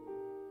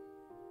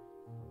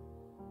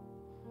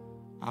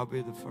 I'll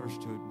be the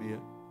first to admit.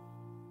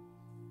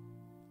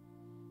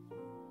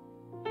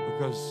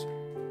 Because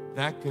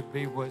that could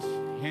be what's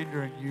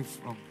hindering you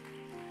from.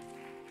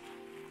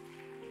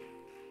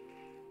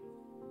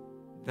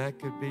 That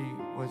could be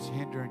what's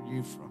hindering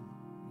you from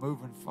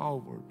moving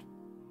forward.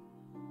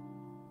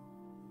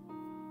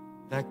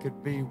 That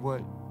could be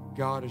what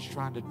God is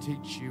trying to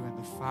teach you in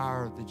the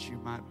fire that you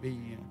might be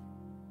in.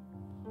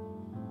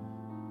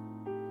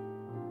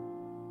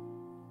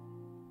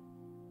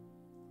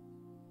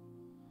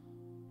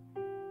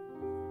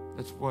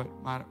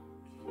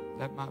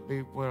 That might be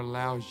what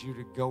allows you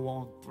to go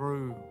on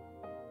through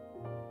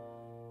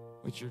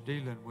what you're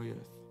dealing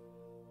with.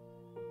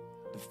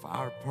 The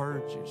fire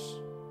purges.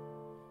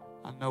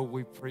 I know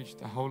we preached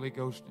the Holy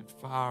Ghost and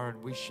fire,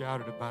 and we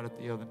shouted about it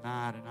the other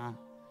night, and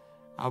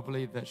I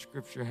believe that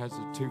scripture has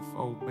a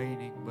twofold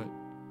meaning, but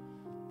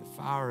the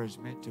fire is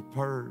meant to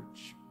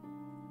purge.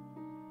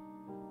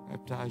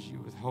 Baptize you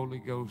with Holy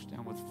Ghost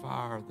and with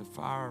fire. The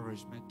fire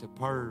is meant to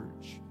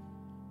purge,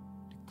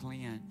 to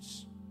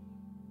cleanse.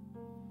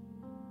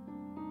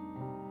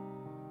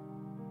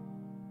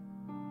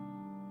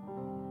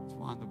 That's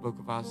why in the book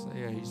of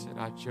Isaiah, he said,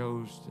 I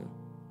chose to,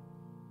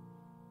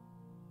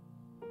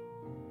 I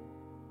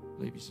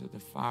believe he said, the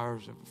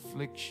fires of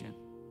affliction.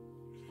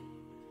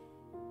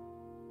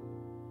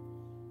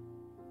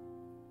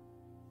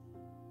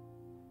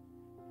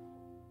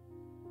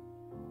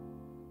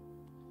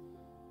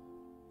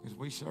 Because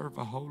we serve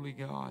a holy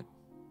God,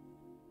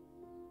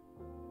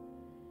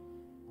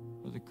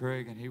 Brother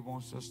Craig, and He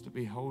wants us to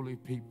be holy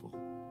people.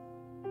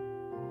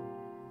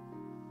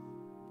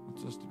 I'll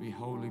wants us to be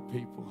holy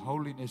people.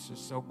 Holiness is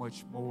so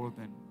much more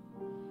than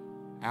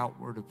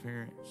outward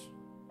appearance.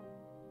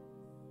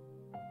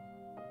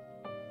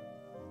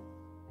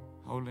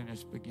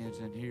 Holiness begins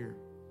in here.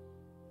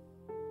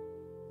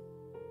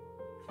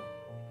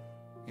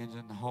 Begins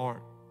in the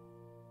heart.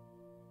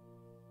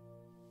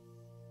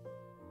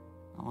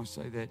 I want to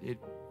say that it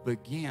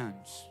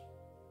begins.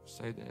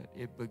 Say that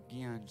it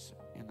begins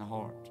in the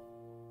heart.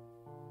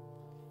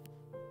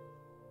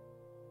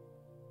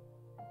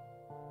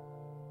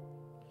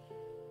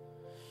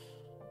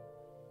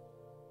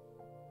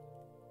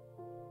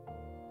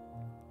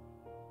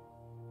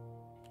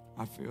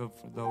 I feel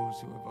for those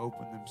who have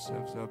opened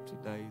themselves up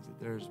today that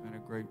there's been a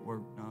great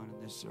work done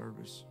in this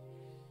service.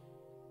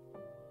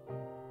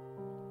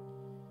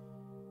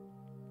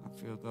 I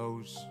feel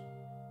those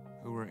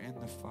who are in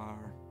the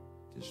fire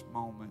this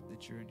moment,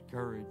 that you're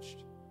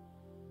encouraged,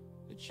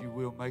 that you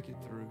will make it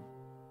through,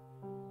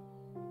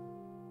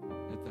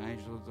 that the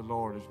angel of the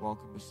Lord is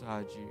walking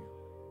beside you.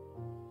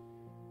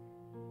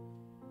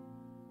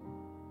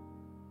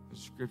 The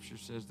scripture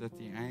says that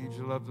the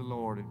angel of the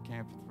Lord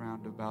encampeth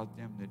round about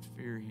them that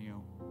fear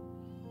him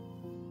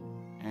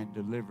and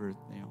delivereth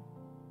them.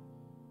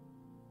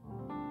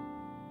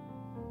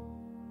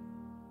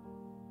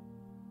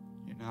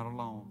 You're not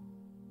alone.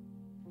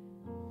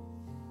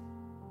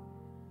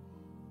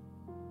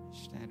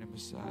 He's standing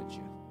beside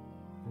you.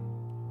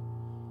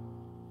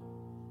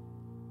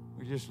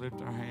 We just lift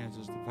our hands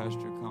as the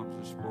pastor comes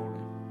this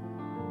morning.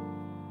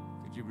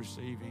 Could you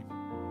receive him?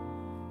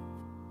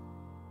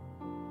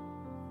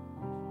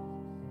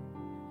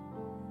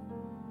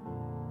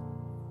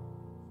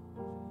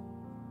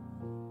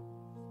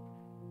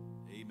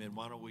 Amen.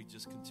 Why don't we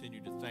just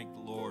continue to thank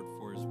the Lord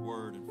for his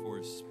word and for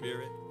his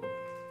spirit,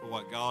 for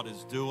what God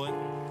is doing.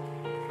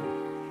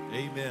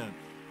 Amen.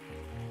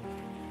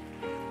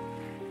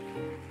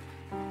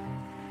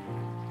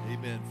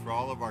 Amen. For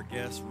all of our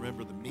guests,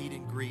 remember the meet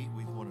and greet.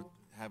 We want to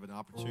have an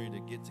opportunity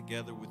to get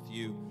together with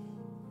you.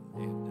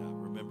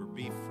 And remember,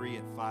 be free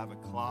at 5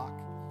 o'clock.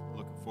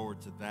 Looking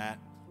forward to that.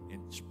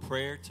 And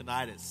prayer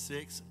tonight at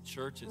 6,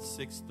 church at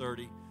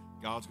 6:30.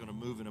 God's going to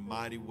move in a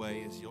mighty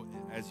way. As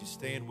you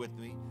stand with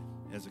me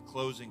as a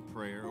closing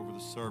prayer over the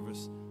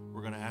service,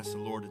 we're going to ask the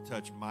Lord to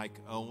touch Mike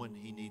Owen.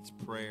 He needs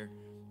prayer.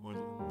 We're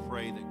going to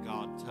pray that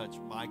God touch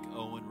Mike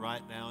Owen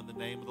right now in the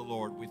name of the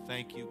Lord. We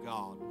thank you,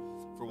 God,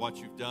 for what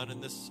you've done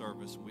in this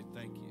service. We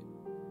thank you.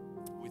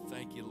 We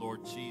thank you,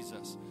 Lord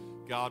Jesus.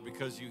 God,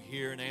 because you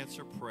hear and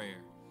answer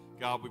prayer.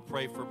 God, we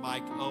pray for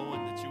Mike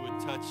Owen that you would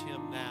touch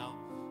him now.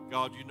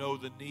 God, you know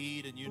the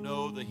need and you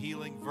know the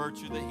healing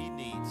virtue that he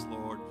needs,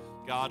 Lord.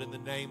 God, in the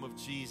name of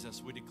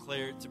Jesus, we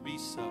declare it to be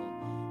so.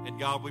 And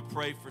God, we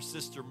pray for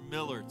Sister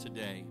Miller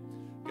today.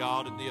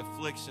 God, in the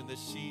affliction that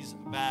she's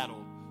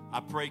battled. I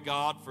pray,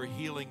 God, for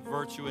healing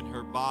virtue in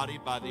her body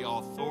by the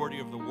authority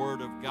of the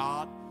Word of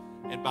God.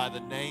 And by the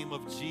name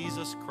of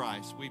Jesus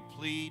Christ, we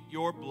plead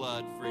your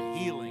blood for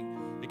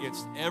healing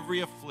against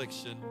every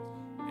affliction.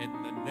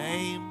 In the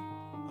name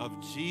of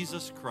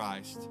Jesus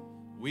Christ,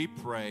 we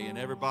pray. And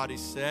everybody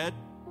said,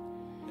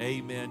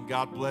 amen.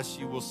 God bless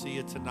you. We'll see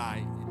you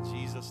tonight in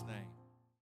Jesus' name.